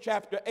 Kings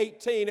chapter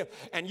 18,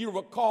 and you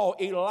recall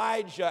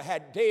Elijah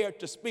had dared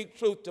to speak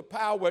truth to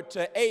power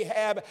to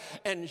Ahab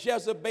and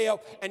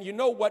Jezebel, and you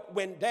know what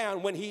went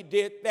down when he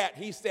did that?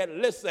 He said,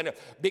 listen,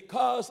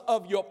 because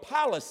of your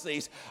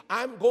policies,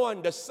 I'm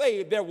going to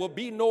say there will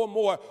be no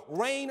more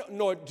rain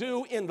nor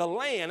dew in the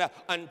land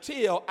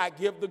until I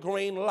give the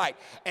green light.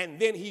 And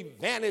then he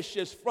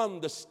vanishes from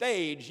the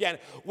stage, and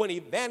when he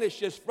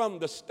vanishes from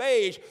the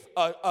stage,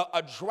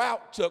 a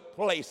drought took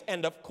place.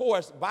 And of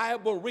course,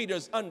 Bible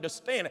readers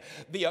understand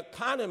the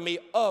economy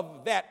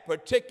of that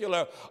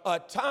particular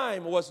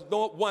time was the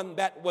one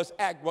that was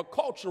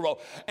agricultural.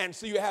 And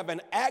so you have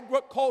an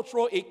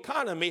agricultural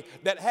economy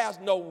that has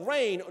no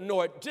rain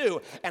nor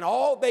dew. And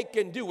all they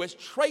can do is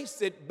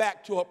trace it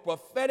back to a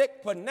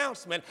prophetic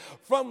pronouncement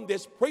from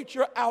this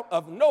preacher out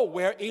of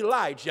nowhere,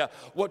 Elijah.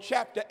 Well,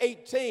 chapter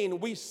 18,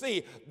 we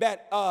see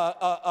that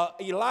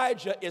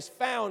Elijah is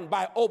found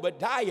by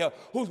Obadiah,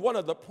 who's one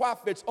of the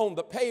prophets on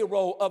the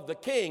payroll of the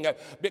king,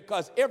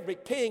 because every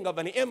king of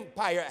an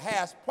empire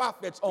has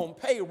prophets on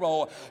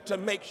payroll to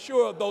make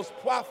sure those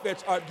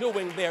prophets are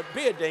doing their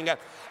bidding.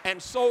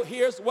 And so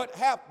here's what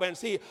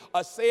happens. He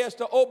says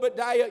to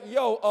Obadiah,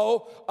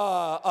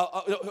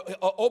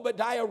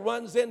 Obadiah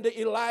runs into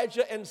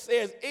Elijah and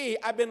says,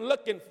 I've been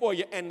looking for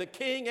you, and the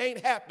king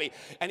ain't happy.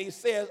 And he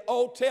says,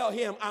 tell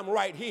him I'm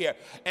right here,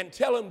 and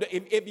tell him that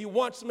if he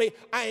wants me,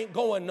 I ain't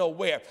going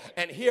nowhere.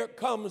 And here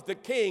comes the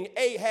king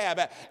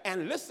Ahab,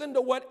 and listen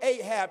to what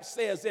Ahab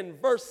says in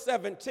verse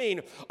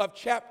 17 of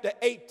chapter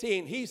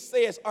 18. He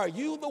says, are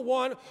you the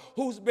one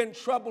who's been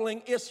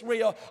troubling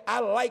Israel? I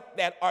like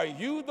that. Are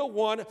you the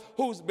one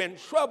who's been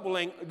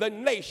troubling the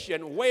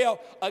nation? Well,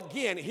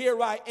 again,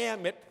 here I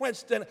am at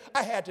Princeton.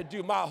 I had to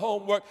do my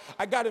homework.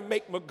 I got to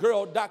make my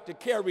girl, Dr.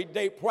 Carrie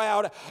Day,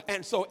 proud.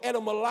 And so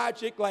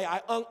etymologically,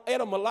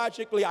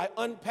 I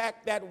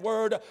unpacked that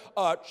word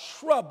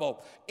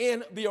trouble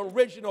in the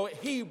original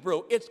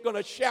Hebrew. It's going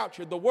to shout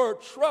you. The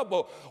word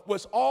trouble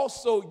was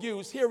also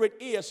used, here it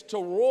is, to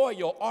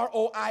roil,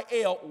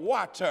 R-O-I-L,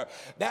 water.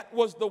 That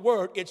was the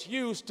word. It's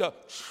used to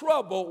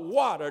trouble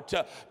water,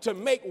 to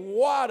make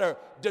water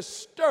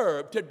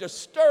disturb, to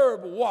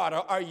disturb water.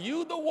 Are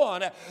you the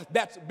one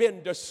that's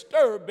been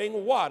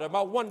disturbing water?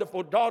 My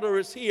wonderful daughter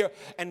is here,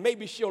 and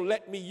maybe she'll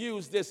let me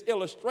use this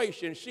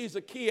illustration. She's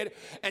a kid,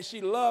 and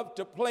she loved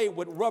to play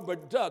with rubber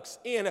ducks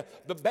in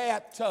the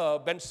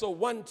bathtub. And so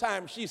one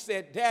time she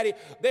said, Daddy,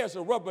 there's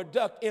a rubber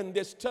duck in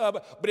this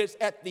tub, but it's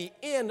at the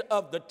end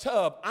of the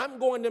tub. I'm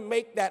going to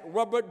make that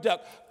rubber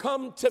duck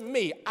come to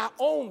me. I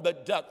own the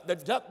duck. The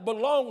duck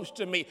belongs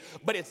to me,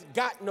 but it's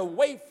gotten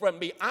away from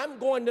me. I'm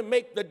going to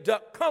make the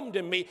duck come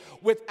to me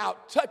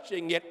without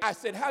touching it. I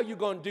said, how you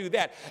going to do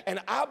that? And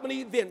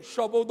Albany then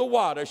troubled the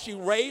water. She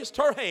raised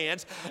her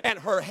hands, and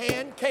her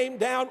hand came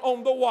down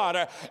on the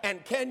water.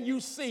 And can you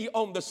see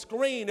on the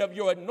screen of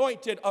your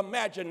anointed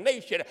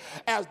imagination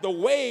as the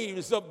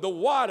waves of the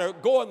water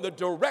go in the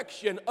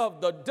direction of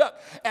the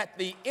duck at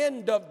the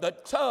end of the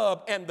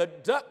tub, and the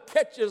duck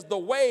catches the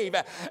wave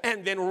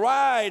and then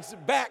rides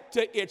back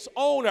to its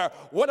owner?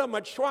 What am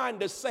I trying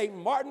to say?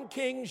 Martin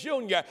King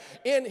Jr.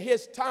 in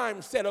his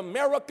time said,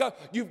 America,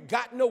 you've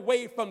gotten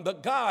away from the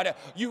God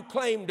you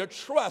claim to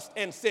trust.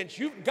 And since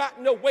you've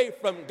gotten away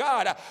from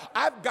God,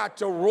 I've got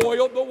to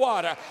roil the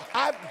water.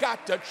 I've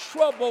got to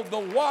trouble the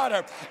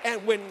water.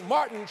 And when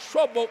Martin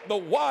troubled the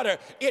water,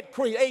 it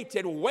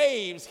created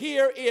waves.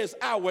 Here is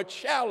our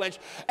challenge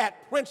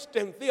at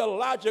Princeton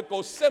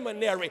Theological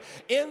Seminary.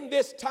 In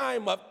this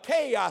time of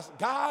chaos,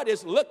 God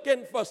is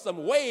looking for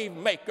some wave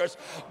makers.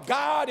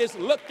 God is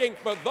looking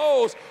for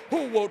those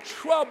who will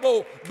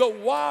trouble the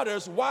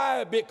waters.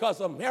 Why?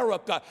 Because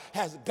America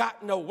has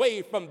gotten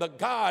away from the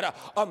God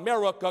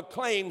America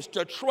claims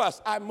to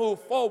trust. I move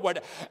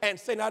forward and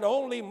say, not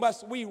only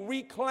must we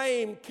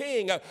reclaim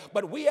King,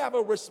 but we have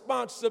a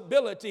responsibility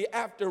responsibility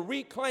after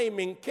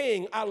reclaiming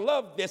King. I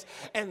love this,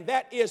 and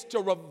that is to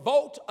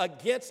revolt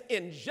against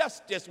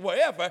injustice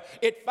wherever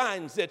it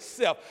finds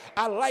itself.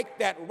 I like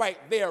that right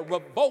there,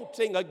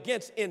 revolting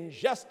against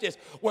injustice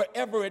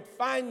wherever it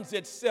finds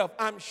itself.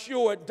 I'm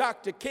sure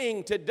Dr.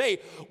 King today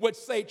would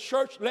say,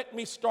 church, let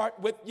me start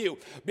with you,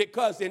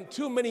 because in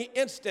too many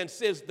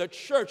instances, the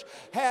church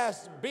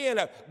has been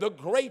the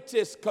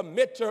greatest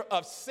committer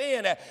of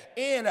sin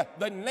in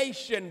the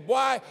nation.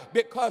 Why?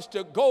 Because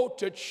to go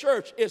to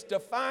church is to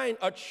find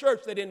a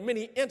church that in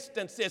many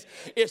instances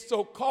is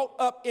so caught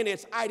up in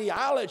its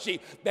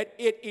ideology that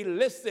it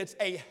elicits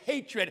a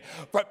hatred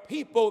for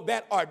people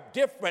that are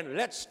different.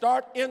 Let's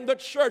start in the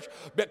church,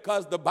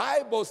 because the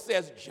Bible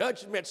says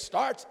judgment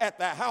starts at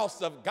the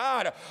house of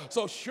God.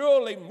 So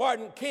surely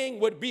Martin King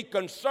would be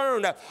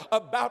concerned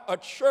about a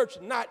church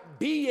not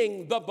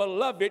being the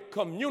beloved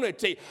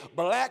community.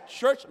 Black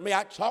church, may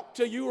I talk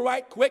to you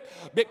right quick?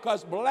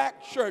 Because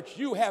black church,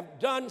 you have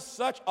done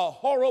such a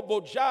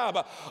horrible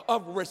job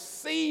of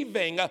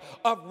receiving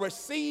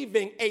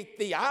a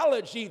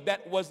theology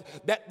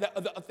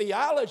the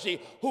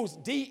theology whose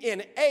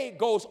DNA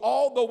goes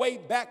all the way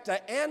back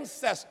to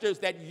ancestors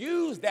that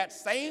use that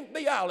same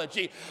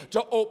theology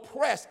to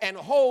oppress and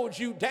hold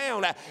you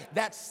down.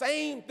 That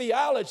same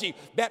theology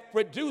that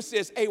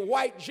produces a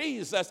white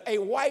Jesus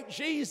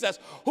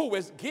who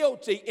is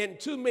guilty in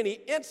too many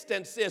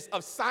instances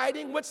of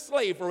siding with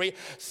slavery,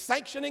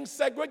 sanctioning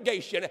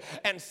segregation,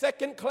 and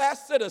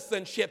second-class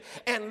citizenship,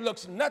 and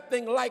looks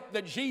nothing like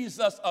the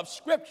Jesus of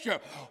Scripture,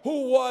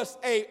 who was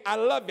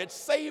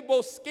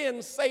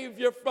sable-skinned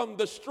Savior from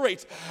the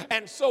streets.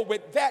 And so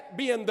with that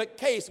being the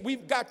case,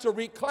 we've got to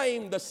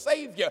reclaim the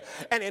Savior.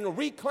 And in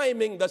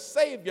reclaiming the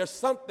Savior,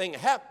 something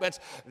happens.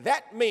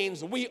 That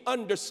means we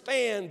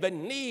understand the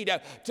need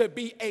to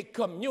be a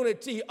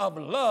community of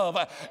love,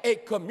 a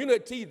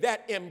community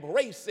that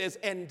embraces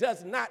and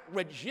does not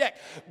reject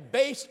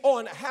based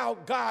on how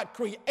God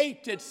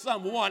created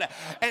someone.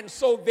 And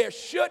so there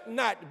should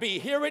not be,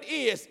 here it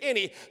is,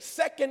 any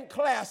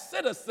second-class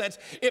citizens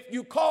if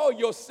you call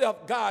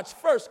yourself God's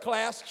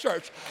first-class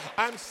church.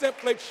 I'm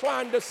simply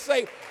trying to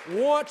say,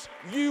 once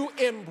you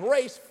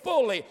embrace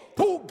fully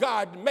who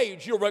God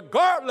made you,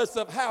 regardless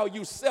of how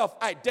you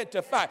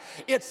self-identify,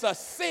 it's a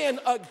sin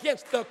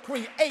against the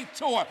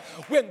Creator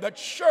when the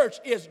church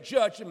is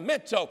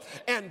judgmental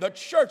and the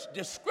church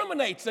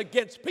discriminates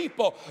against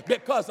people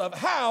because of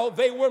how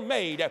they were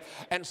made.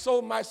 And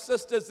so, my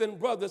sisters and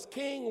brothers,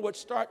 King would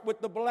start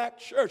with the black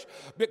church,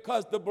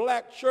 because the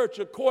black church,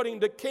 according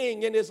to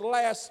King in his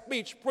last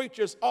speech,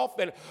 preachers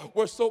often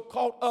were so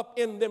caught up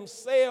in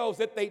themselves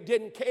that they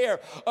didn't care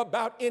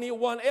about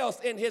anyone else.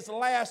 In his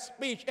last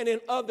speech and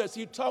in others,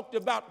 he talked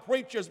about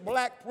preachers,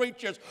 black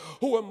preachers,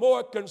 who were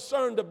more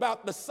concerned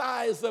about the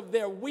size of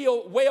their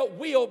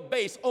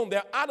wheelbase on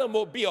their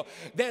automobile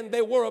than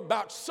they were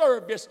about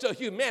service to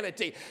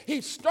humanity.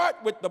 He'd start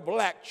with the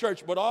black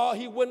church, but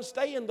he wouldn't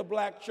stay in the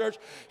black church.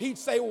 He'd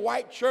say,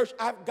 white church,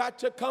 I've got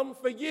to come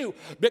for you,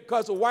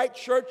 because white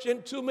church,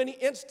 in too many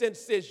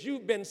instances,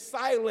 you've been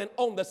silent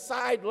on the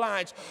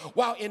sidelines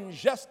while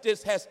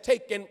injustice has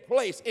taken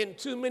place. In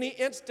too many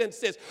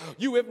instances,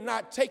 you have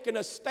not taken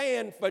a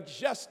stand for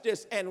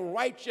justice and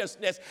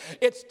righteousness.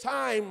 It's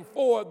time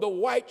for the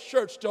white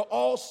church to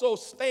also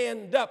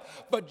stand up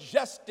for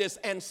justice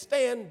and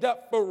stand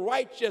up for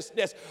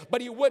righteousness.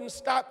 But he wouldn't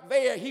stop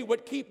there. He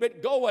would keep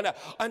it going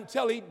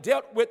until he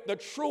dealt with the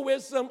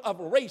truism of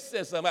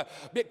racism,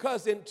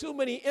 because in too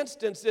many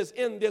instances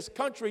in this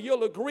country,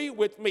 you'll agree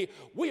with me,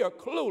 we are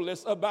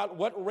clueless about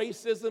what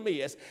racism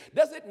is.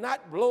 Does it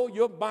not blow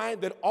your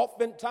mind that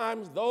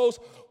oftentimes those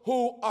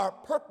who are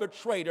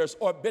perpetrators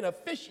or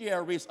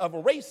beneficiaries of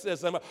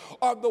racism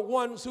are the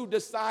ones who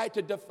decide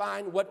to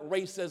define what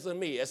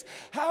racism is?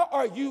 How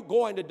are you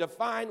going to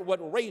define what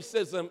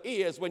racism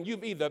is when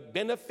you've either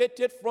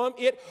benefited from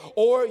it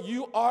or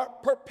you are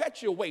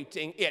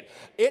perpetuating it?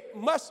 It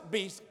must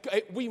be,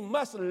 we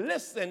must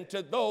listen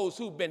to those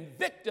who've been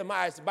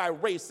victimized by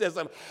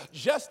racism,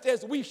 just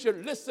as we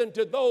should listen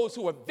to those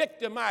who are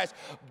victimized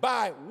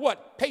by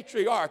what?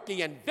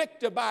 Patriarchy, and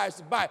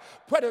victimized by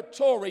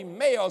predatory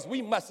males.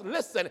 We must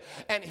listen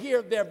and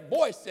hear their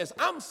voices.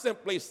 I'm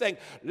simply saying,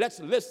 let's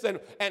listen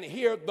and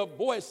hear the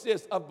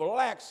voices of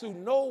blacks who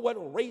know what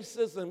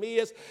racism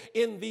is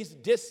in these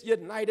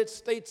disunited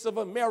states of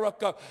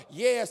America.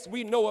 Yes,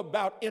 we know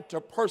about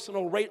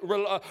interpersonal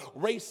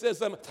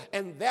racism,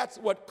 and that's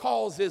what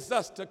causes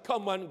us to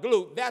come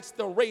unglued. That's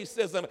the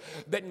racism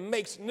that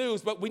makes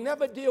news, but we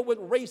never deal with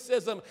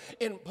racism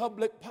in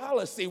public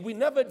policy. We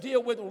never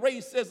deal with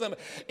racism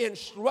in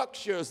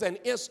structures and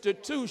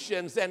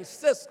institutions and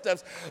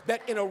systems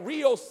that in a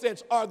real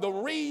sense are the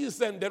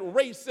reason that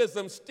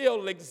racism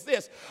still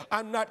exists.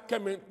 I'm not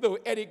coming through.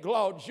 Eddie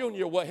Glaude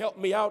Jr. will help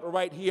me out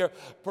right here.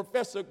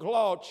 Professor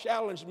Glaude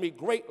challenged me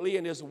greatly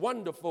in his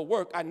wonderful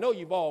work. I know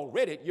you've all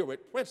read it. You're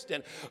at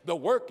Princeton. The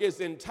work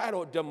is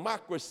entitled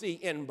Democracy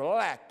in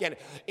Black. And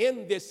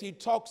in this, he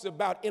talks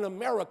about in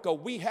America,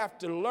 we have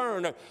to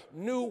learn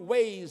new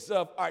ways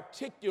of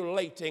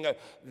articulating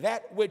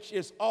that which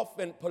is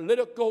often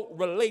political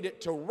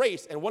related to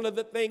race. And one of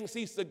the things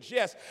he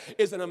suggests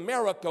is in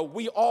America,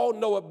 we all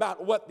know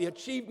about what the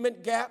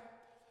achievement gap,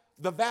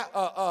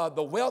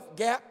 the wealth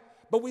gap,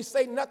 but we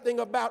say nothing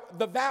about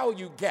the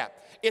value gap.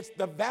 It's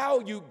the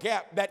value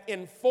gap that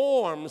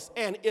informs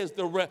and is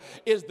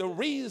the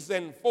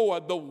reason for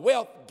the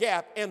wealth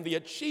gap and the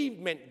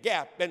achievement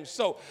gap. And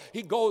so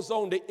he goes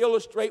on to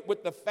illustrate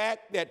with the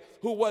fact that,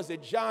 who was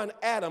it, John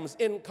Adams,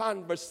 in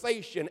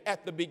conversation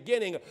at the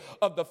beginning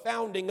of the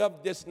founding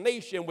of this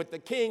nation with the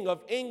King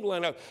of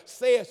England,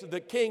 says to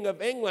the King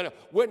of England,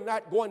 we're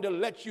not going to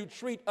let you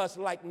treat us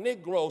like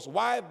Negroes.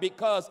 Why?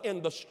 Because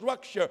in the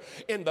structure,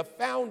 in the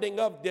founding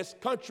of this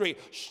country,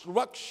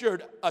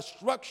 a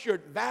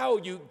structured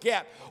value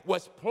gap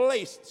was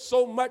placed,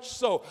 so much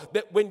so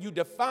that when you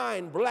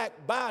define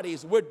black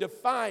bodies, we're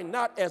defined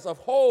not as a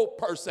whole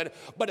person,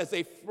 but as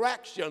a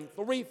fraction,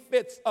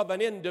 3/5 of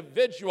an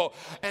individual.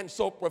 And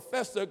so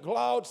Professor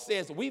Glaude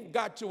says we've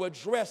got to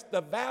address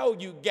the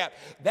value gap.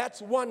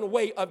 That's one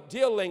way of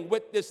dealing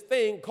with this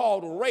thing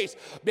called race,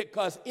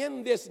 because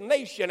in this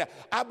nation,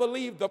 I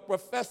believe the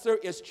professor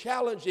is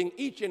challenging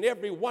each and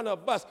every one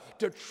of us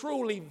to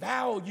truly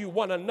value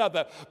one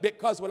another,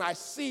 because when I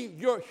see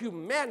your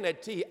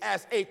humanity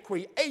as a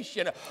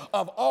creation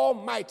of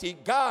Almighty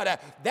God,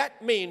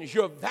 that means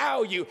your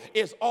value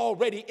is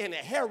already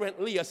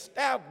inherently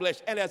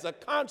established. And as a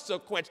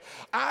consequence,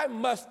 I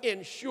must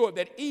ensure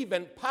that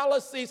even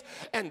policies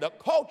and the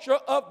culture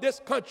of this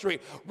country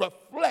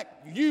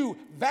reflect you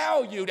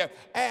valued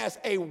as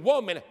a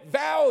woman,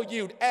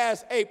 valued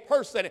as a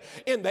person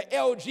in the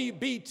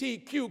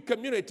LGBTQ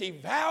community,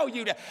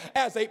 valued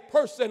as a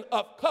person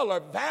of color,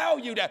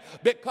 valued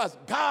because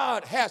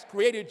God has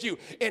created you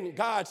in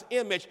God's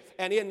image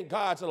and in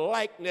God's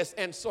likeness.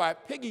 And so I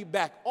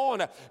piggyback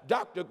on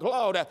Dr.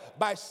 Glaude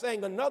by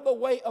saying another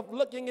way of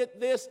looking at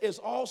this is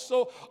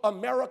also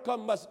America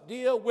must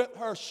deal with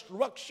her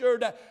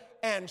structured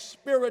and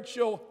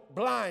spiritual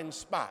blind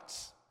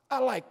spots. I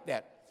like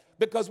that,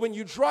 because when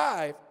you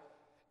drive,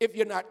 if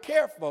you're not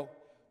careful,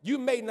 you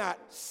may not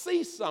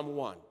see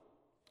someone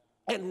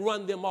and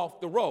run them off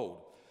the road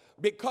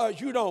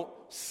because you don't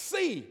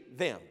see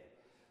them.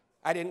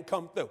 I didn't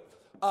come through.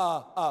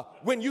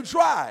 When you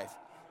drive,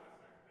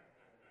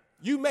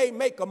 you may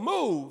make a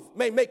move,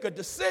 may make a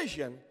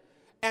decision,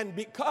 and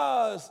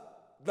because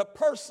the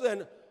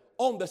person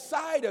on the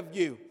side of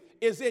you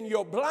is in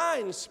your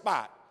blind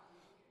spot,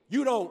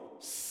 you don't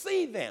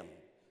see them.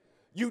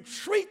 You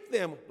treat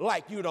them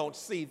like you don't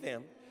see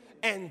them,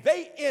 and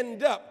they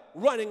end up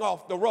running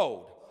off the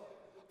road.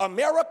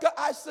 America,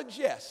 I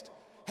suggest,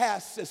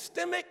 has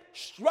systemic,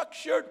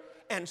 structured,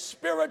 and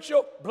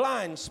spiritual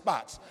blind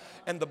spots.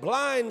 And the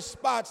blind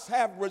spots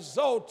have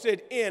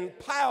resulted in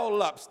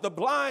pile-ups. The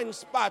blind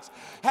spots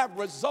have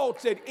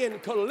resulted in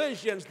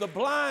collisions. The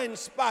blind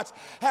spots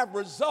have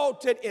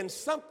resulted in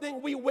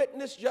something we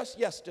witnessed just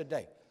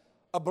yesterday.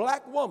 A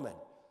black woman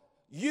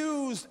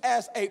used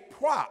as a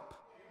prop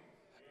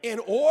in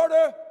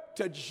order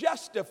to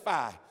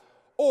justify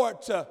or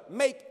to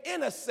make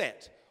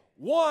innocent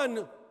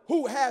one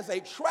who has a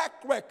track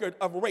record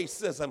of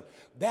racism.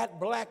 That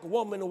black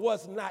woman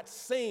was not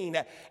seen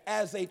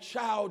as a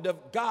child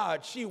of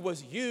God. She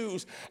was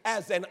used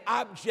as an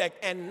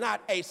object and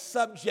not a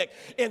subject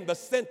in the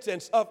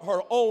sentence of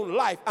her own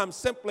life. I'm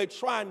simply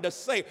trying to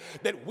say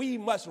that we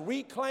must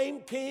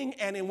reclaim King,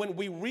 and when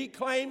we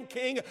reclaim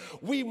King,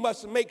 we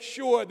must make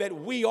sure that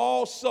we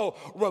also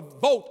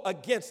revolt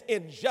against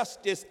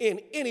injustice in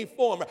any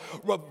form,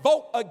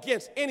 revolt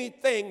against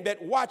anything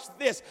that, watch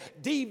this,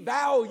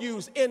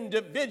 devalues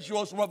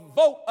individuals,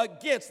 revolt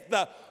against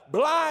the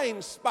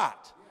blind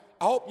spot.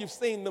 I hope you've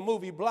seen the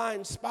movie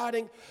Blind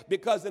Spotting,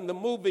 because in the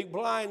movie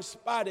Blind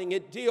Spotting,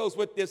 it deals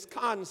with this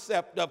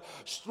concept of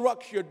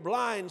structured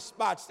blind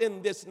spots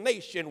in this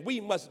nation.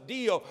 We must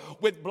deal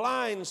with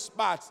blind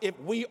spots if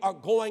we are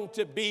going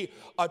to be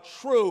a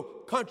true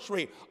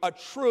country, a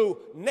true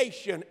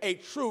nation, a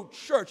true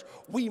church.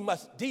 We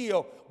must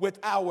deal with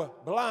our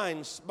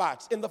blind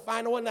spots. In the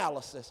final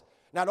analysis,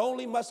 not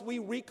only must we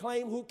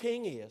reclaim who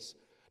King is,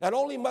 not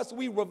only must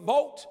we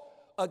revolt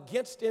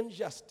against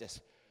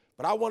injustice,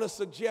 but I want to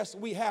suggest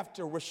we have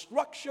to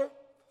restructure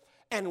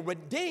and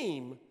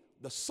redeem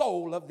the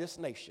soul of this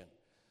nation.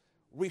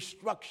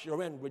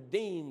 Restructure and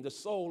redeem the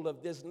soul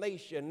of this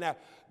nation. Now,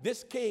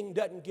 this king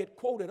doesn't get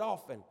quoted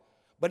often,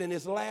 but in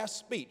his last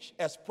speech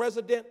as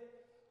president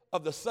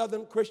of the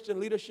Southern Christian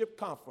Leadership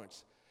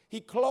Conference, he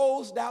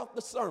closed out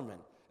the sermon,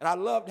 and I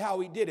loved how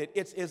he did it.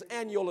 It's his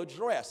annual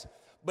address,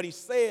 but he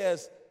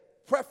says,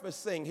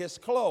 prefacing his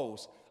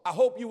close, I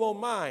hope you won't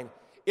mind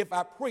if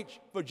I preach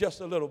for just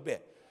a little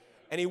bit.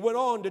 And he went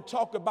on to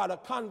talk about a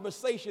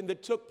conversation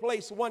that took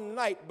place one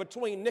night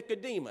between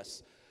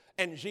Nicodemus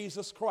and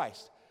Jesus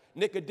Christ.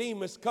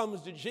 Nicodemus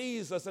comes to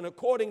Jesus, and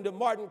according to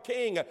Martin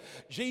King,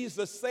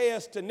 Jesus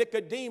says to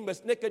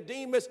Nicodemus,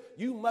 Nicodemus,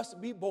 you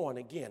must be born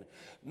again,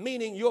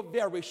 meaning your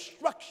very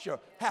structure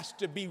has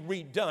to be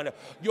redone.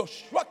 Your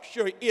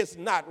structure is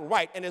not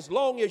right, and as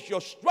long as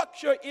your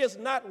structure is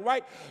not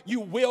right, you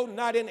will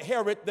not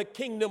inherit the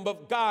kingdom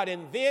of God.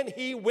 And then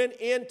he went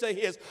into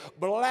his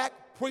black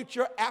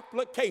preacher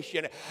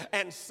application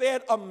and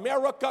said,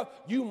 America,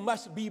 you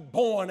must be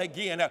born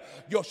again.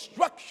 Your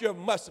structure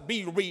must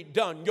be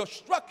redone. Your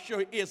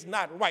structure is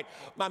not right.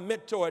 My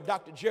mentor,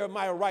 Dr.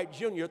 Jeremiah Wright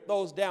Jr.,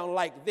 throws down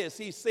like this.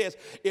 He says,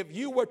 if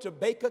you were to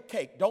bake a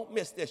cake, don't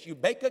miss this, you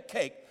bake a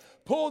cake,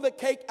 pull the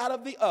cake out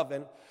of the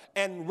oven,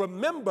 and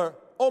remember,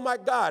 oh my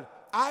God,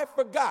 I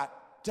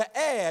forgot to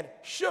add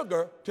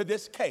sugar to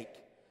this cake.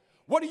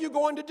 What are you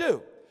going to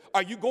do?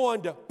 Are you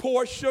going to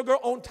pour sugar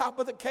on top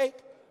of the cake?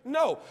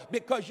 No,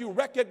 because you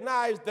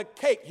recognize the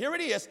cake, here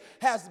it is,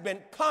 has been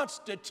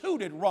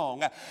constituted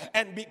wrong.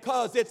 And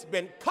because it's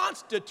been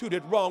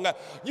constituted wrong,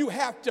 you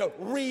have to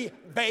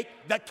rebake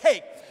the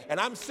cake. And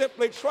I'm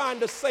simply trying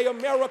to say,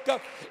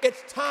 America,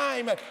 it's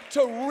time to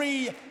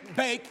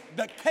rebake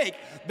the cake.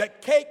 The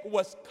cake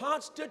was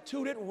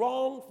constituted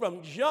wrong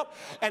from jump,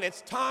 and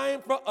it's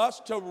time for us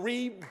to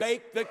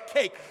rebake the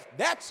cake.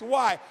 That's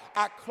why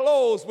I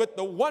close with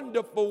the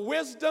wonderful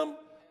wisdom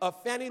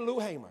of Fannie Lou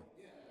Hamer.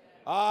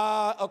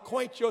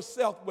 Acquaint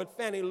yourself with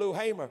Fannie Lou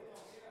Hamer,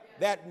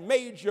 that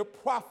major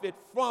prophet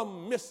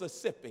from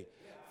Mississippi.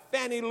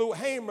 Fannie Lou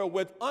Hamer,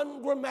 with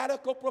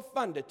ungrammatical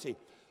profundity,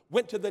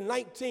 went to the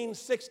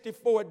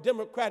 1964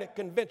 Democratic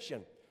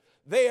Convention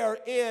there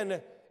in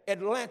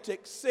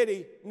Atlantic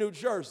City, New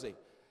Jersey.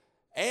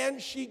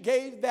 And she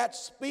gave that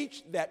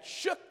speech that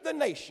shook the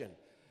nation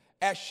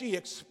as she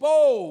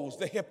exposed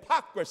the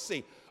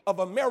hypocrisy of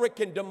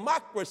American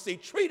democracy,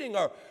 treating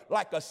her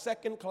like a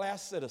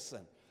second-class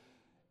citizen.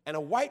 And a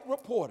white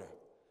reporter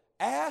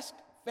asked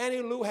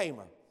Fannie Lou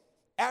Hamer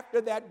after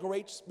that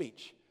great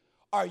speech,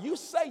 are you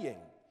saying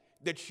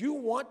that you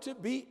want to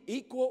be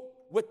equal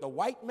with the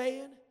white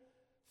man?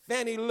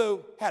 Fannie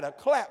Lou had a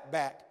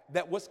clapback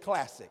that was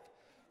classic.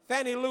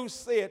 Fannie Lou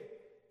said,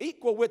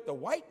 equal with the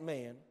white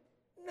man?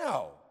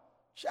 No,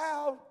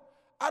 child,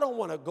 I don't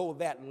want to go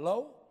that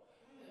low.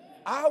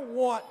 I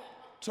want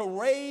to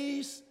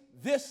raise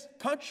this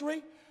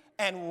country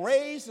and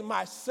raise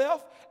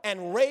myself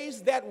and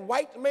raise that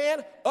white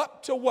man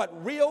up to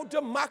what real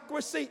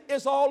democracy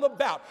is all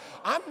about.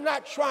 I'm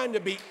not trying to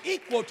be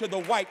equal to the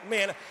white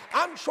man.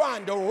 I'm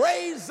trying to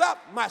raise up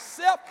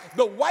myself,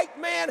 the white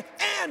man,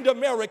 and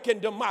American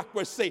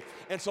democracy.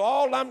 And so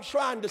all I'm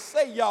trying to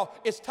say, y'all,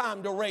 it's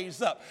time to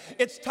raise up.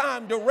 It's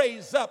time to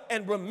raise up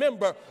and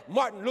remember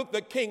Martin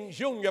Luther King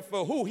Jr.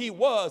 for who he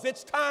was.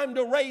 It's time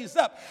to raise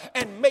up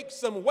and make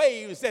some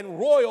waves and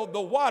roil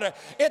the water.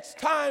 It's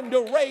time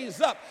to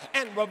raise up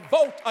and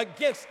revolt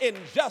against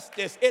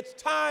injustice. It's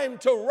time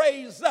to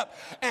raise up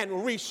and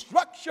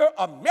restructure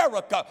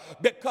America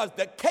because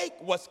the cake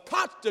was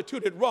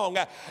constituted wrong.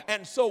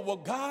 And so will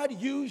God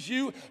use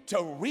you to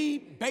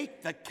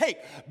rebake the cake?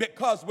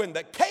 Because when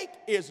the cake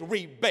is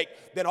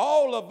rebaked, then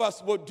all of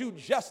us will do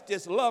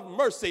justice, love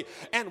mercy,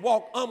 and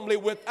walk humbly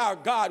with our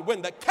God.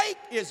 When the cake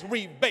is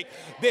rebaked,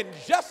 then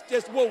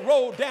justice will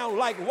roll down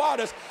like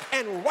waters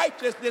and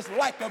righteousness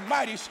like a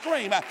mighty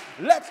stream.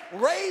 Let's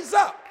raise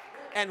up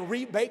and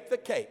rebake the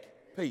cake.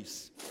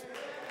 Peace.